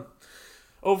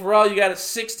 Overall, you got a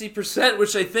 60%,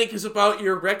 which I think is about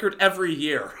your record every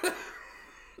year.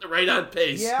 Right on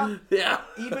pace. Yeah.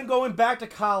 Even going back to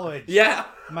college. Yeah.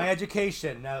 My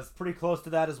education, I was pretty close to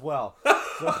that as well. So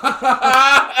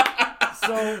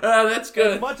that's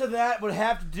good. Much of that would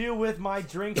have to do with my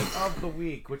drink of the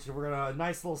week, which we're gonna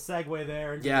nice little segue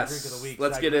there into the drink of the week.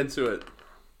 Let's get into it.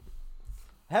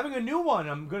 Having a new one.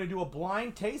 I'm gonna do a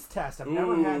blind taste test. I've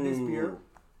never had this beer.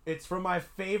 It's from my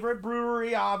favorite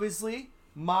brewery, obviously,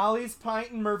 Molly's Pint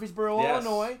in Murfreesboro,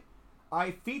 Illinois.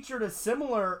 I featured a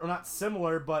similarly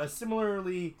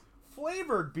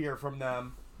flavored beer from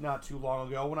them not too long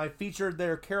ago when I featured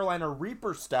their Carolina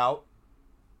Reaper Stout.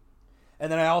 And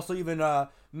then I also even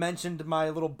mentioned my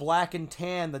little Black and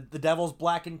Tan, the Devil's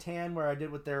Black and Tan, where I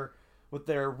did with their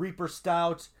Reaper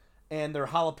Stout and their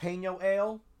Jalapeno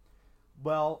Ale.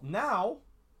 Well, now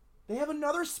they have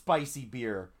another spicy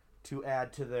beer to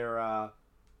add to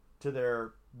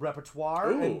their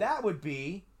repertoire, and that would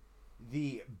be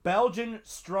the Belgian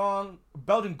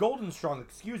Golden Strong,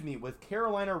 with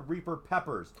Carolina Reaper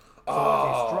peppers. So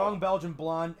it's a strong Belgian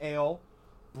blonde ale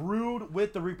brewed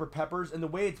with the Reaper peppers, and the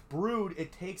way it's brewed,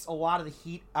 it takes a lot of the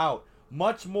heat out.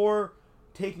 Much more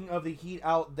taking of the heat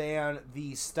out than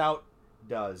the stout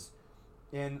does.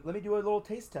 And let me do a little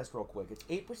taste test real quick. It's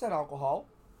 8% alcohol.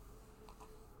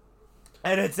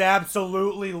 And it's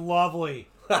absolutely lovely.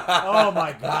 Oh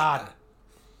my god.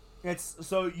 It's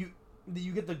so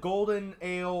you get the golden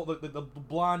ale, the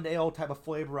blonde ale type of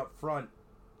flavor up front,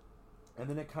 and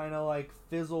then it kind of like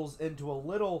fizzles into a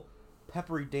little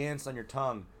peppery dance on your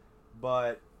tongue,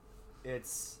 but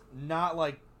it's not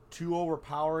like too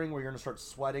overpowering where you're going to start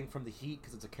sweating from the heat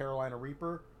because it's a Carolina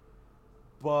Reaper,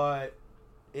 but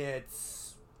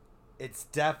it's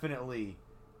definitely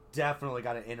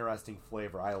got an interesting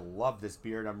flavor. I love this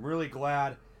beer, and I'm really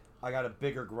glad I got a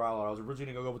bigger growler. I was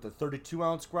originally going to go with the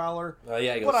 32-ounce growler, but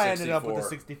I ended up with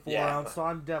the 64-ounce, so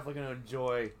I'm definitely going to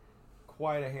enjoy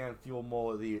quite a handful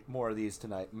more of these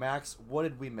tonight. Max, what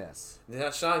did we miss?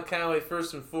 Yeah, Sean Conway,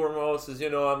 first and foremost, as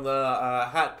you know, I'm the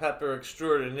hot pepper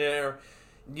extraordinaire.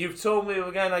 You've told me,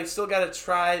 again, I still got to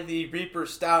try the Reaper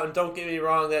Stout, and don't get me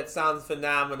wrong, that sounds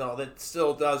phenomenal. That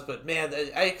still does, but man,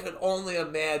 I could only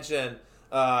imagine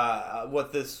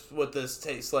what this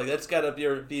tastes like. That's got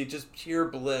to be just pure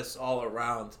bliss all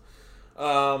around.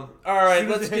 All right,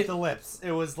 let's hit the lips.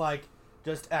 It was like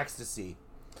just ecstasy.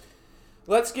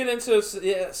 Let's get into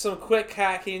some quick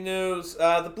hockey news.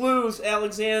 The Blues,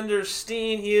 Alexander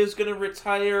Steen, he is going to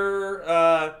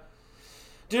retire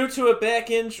due to a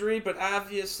back injury, but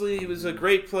obviously he was a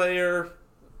great player,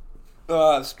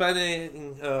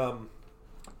 spending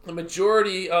the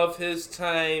majority of his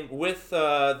time with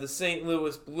the St.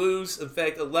 Louis Blues. In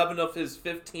fact, 11 of his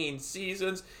 15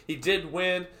 seasons. He did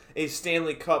win a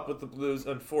Stanley Cup with the Blues,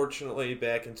 unfortunately,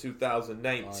 back in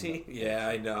 2019. Yeah,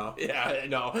 I know.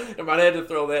 I had to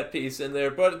throw that piece in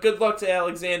there. But good luck to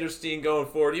Alexander Steen going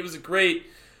forward. He was a great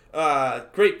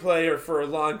player for a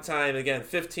long time. Again,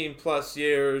 15-plus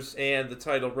years and the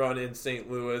title run in St.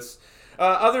 Louis.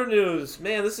 Other news,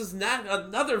 man, this is not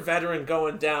another veteran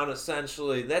going down,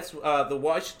 essentially. That's the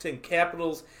Washington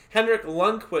Capitals' Henrik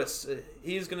Lundqvist.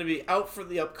 He's going to be out for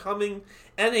the upcoming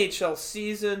NHL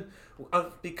season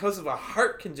because of a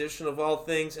heart condition, of all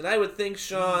things. And I would think,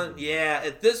 Sean,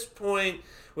 at this point,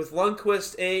 with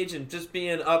Lundqvist's age and just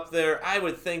being up there, I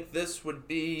would think this would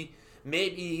be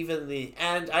maybe even the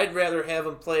end. I'd rather have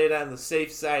him play it on the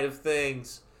safe side of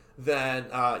things than,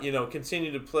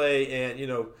 continue to play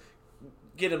and,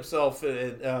 get himself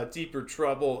in deeper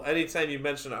trouble. Anytime you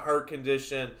mention a heart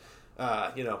condition,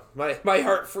 my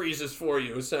heart freezes for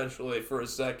you, essentially, for a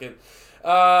second.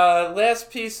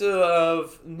 Last piece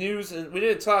of news, and we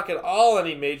didn't talk at all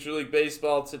any Major League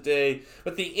Baseball today,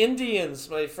 but the Indians,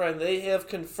 my friend, they have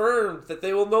confirmed that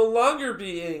they will no longer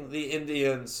be the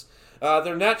Indians.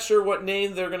 They're not sure what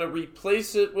name they're going to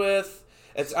replace it with.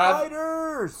 It's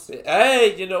Spiders!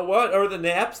 Hey, you know what? Or the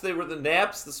Naps. They were the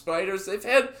Naps, the Spiders.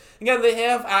 They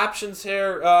have options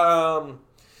here.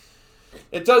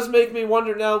 It does make me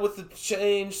wonder now with the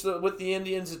change with the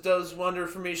Indians. It does wonder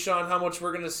for me, Sean, how much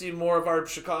we're going to see more of our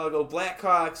Chicago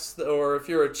Blackhawks, or if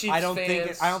you're a Chiefs fan. I don't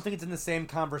think it's in the same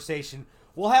conversation.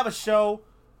 We'll have a show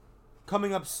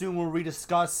coming up soon where we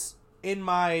discuss in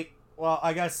our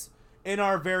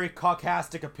very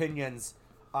caucastic opinions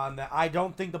on that. I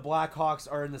don't think the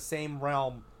Blackhawks are in the same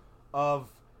realm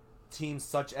of teams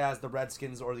such as the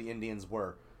Redskins or the Indians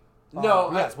were.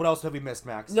 No. Yes. What else have we missed,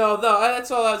 Max? No.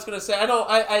 That's all I was going to say.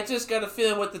 I just got a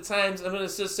feeling with the times. I'm going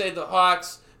to just say the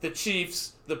Hawks, the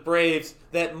Chiefs, the Braves.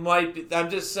 That might be. I'm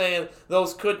just saying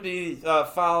those could be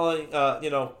following.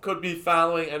 Could be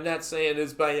following. I'm not saying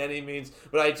this by any means,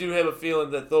 but I do have a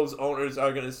feeling that those owners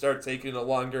are going to start taking a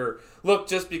longer look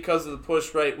just because of the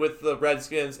push right with the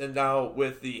Redskins and now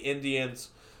with the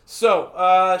Indians.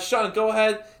 So, Sean, go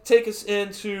ahead, take us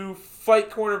into Fight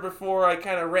Corner before I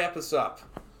kind of wrap us up.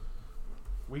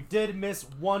 We did miss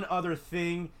one other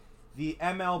thing. The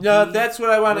MLB. No, that's what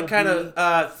I want to kind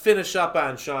of finish up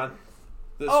on, Sean.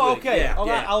 This week. Okay.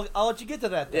 Yeah, I'll let you get to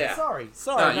that then. Yeah. Sorry.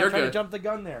 No, I'm you're trying good. to jump the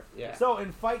gun there. Yeah. So,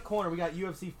 in Fight Corner, we got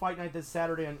UFC Fight Night this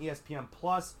Saturday on ESPN+.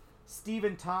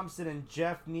 Stephen Thompson and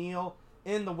Jeff Neal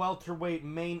in the welterweight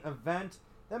main event.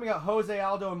 Then we got Jose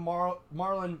Aldo and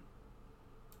Marlon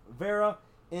Vera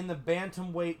in the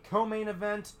bantamweight co-main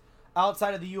event.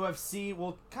 Outside of the UFC,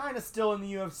 well, kind of still in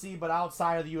the UFC, but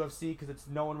outside of the UFC because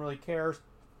no one really cares.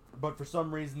 But for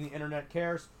some reason, the internet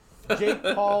cares. Jake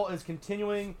Paul is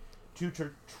continuing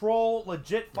to troll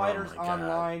legit fighters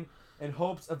online in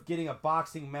hopes of getting a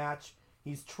boxing match.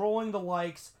 He's trolling the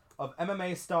likes of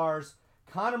MMA stars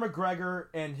Conor McGregor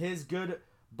and his good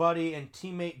buddy and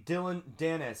teammate Dylan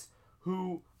Dennis,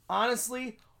 who,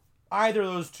 honestly, either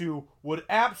of those two would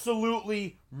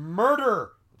absolutely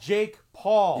murder Jake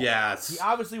Paul. Yes. He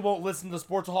obviously won't listen to the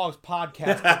Sportsaholics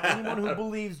podcast, but anyone who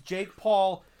believes Jake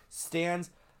Paul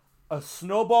stands a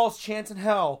snowball's chance in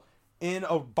hell in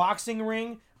a boxing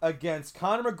ring against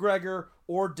Conor McGregor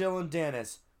or Dylan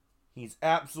Dennis,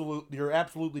 you're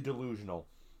absolutely delusional.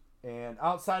 And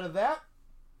outside of that,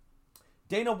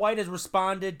 Dana White has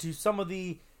responded to some of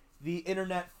the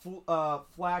internet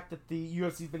flack that the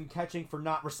UFC's been catching for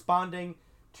not responding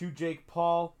to Jake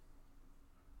Paul.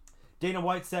 Dana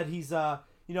White said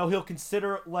he'll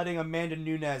consider letting Amanda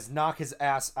Nunes knock his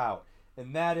ass out.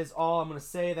 And that is all I'm going to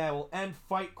say. That will end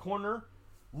Fight Corner.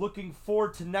 Looking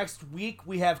forward to next week.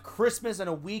 We have Christmas and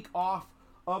a week off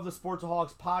of the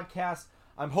Sportsaholics podcast.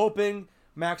 I'm hoping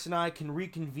Max and I can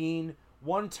reconvene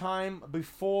one time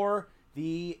before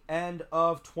the end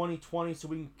of 2020 so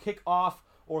we can kick off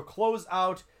or close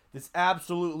out this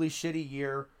absolutely shitty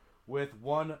year with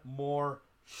one more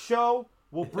show.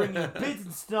 We'll bring you bids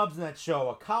and snubs in that show,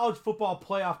 a college football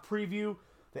playoff preview,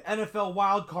 the NFL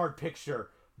wildcard picture,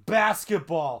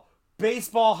 basketball,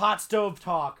 baseball hot stove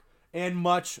talk, and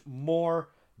much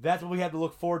more. That's what we have to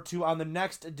look forward to on the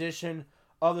next edition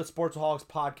of the Sportsaholics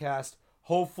podcast.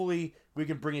 Hopefully, we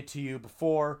can bring it to you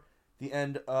before the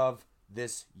end of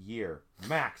this year.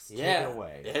 Max, take it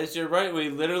away. As you're right, we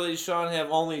literally, Sean,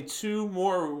 have only 2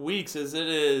 more weeks as it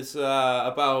is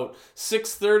about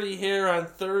 6:30 here on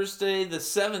Thursday, the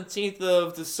 17th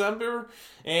of December.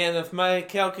 And if my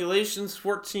calculations,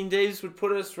 14 days would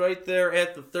put us right there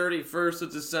at the 31st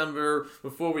of December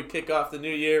before we kick off the new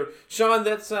year. Sean,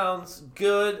 that sounds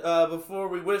good. Before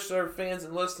we wish our fans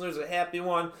and listeners a happy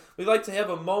one, we'd like to have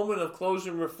a moment of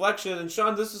closure and reflection. And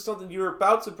Sean, this is something you were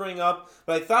about to bring up,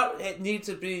 but I thought it needed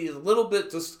to be a little bit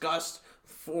discussed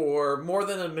for more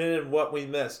than a minute what we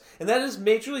miss. And that is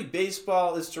Major League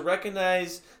Baseball is to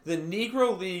recognize the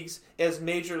Negro Leagues as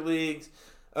major leagues,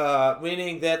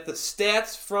 meaning that the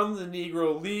stats from the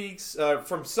Negro Leagues,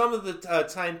 from some of the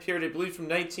time period, I believe from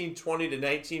 1920 to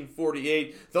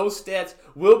 1948, those stats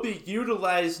will be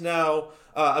utilized now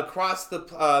across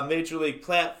the Major League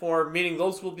platform, meaning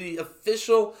those will be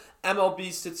official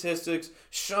MLB statistics.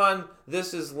 Sean,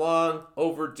 this is long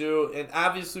overdue, and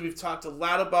obviously we've talked a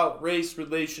lot about race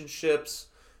relationships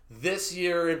this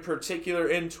year, in particular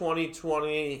in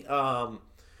 2020.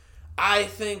 I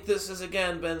think this has,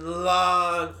 again, been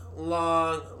long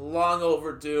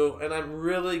overdue, and I'm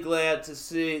really glad to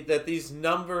see that these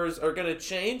numbers are going to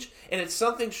change, and it's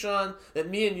something, Sean, that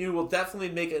me and you will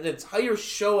definitely make an entire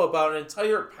show about, an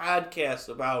entire podcast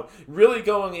about, really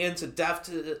going into depth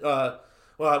to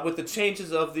with the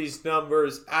changes of these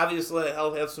numbers, obviously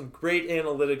I'll have some great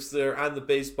analytics there on the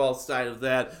baseball side of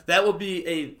that. That will be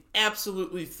a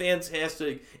absolutely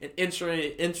fantastic and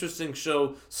interesting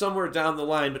show somewhere down the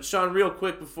line. But Sean, real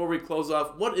quick before we close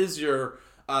off, what is your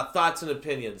thoughts and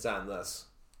opinions on this?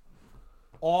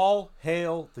 All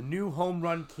hail the new home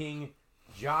run king,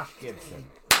 Josh Gibson.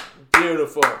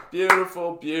 Beautiful,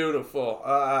 beautiful, beautiful.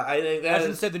 I think that I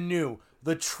shouldn't say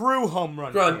the true home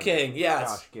run king. Yes,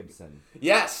 Josh Gibson.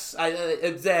 Yes,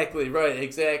 exactly right,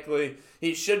 exactly.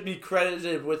 He should be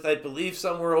credited with, I believe,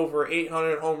 somewhere over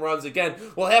 800 home runs. Again,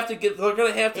 we'll have to get. They're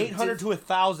going to have to 800 to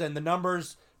 1,000. The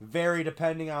numbers vary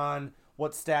depending on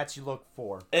what stats you look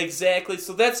for. Exactly.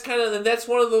 So that's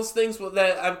one of those things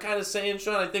that I'm kind of saying,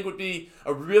 Sean, I think would be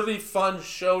a really fun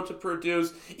show to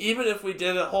produce, even if we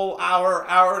did a whole hour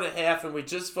and a half, and we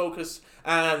just focused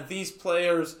on these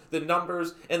players, the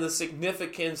numbers, and the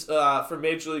significance for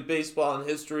Major League Baseball and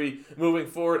history moving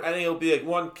forward. I think it'll be like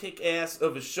one kick-ass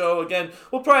of a show. Again,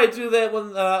 we'll probably do that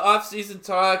when off-season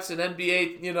talks and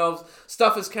NBA,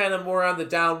 stuff is kind of more on the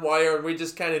down wire, and we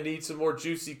just kind of need some more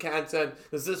juicy content,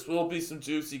 because this will be some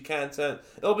juicy content.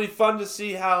 It'll be fun to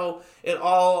see how it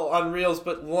all unreels,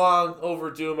 but long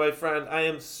overdue, my friend. I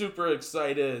am super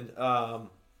excited to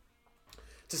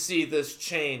see this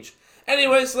change.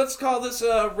 Anyways, let's call this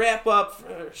a wrap-up.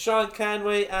 For Sean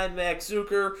Conway, I'm Max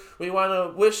Zuiker. We want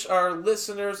to wish our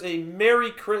listeners a Merry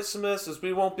Christmas, as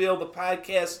we won't be able to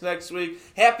podcast next week.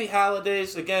 Happy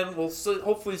holidays. Again, we'll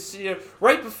hopefully see you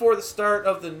right before the start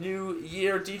of the new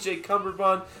year. DJ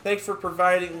Cumberbund, thanks for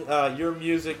providing your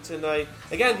music tonight.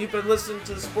 Again, you've been listening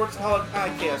to the Sportsaholic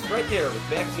Podcast right here with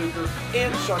Max Zuiker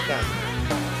and Sean Conway.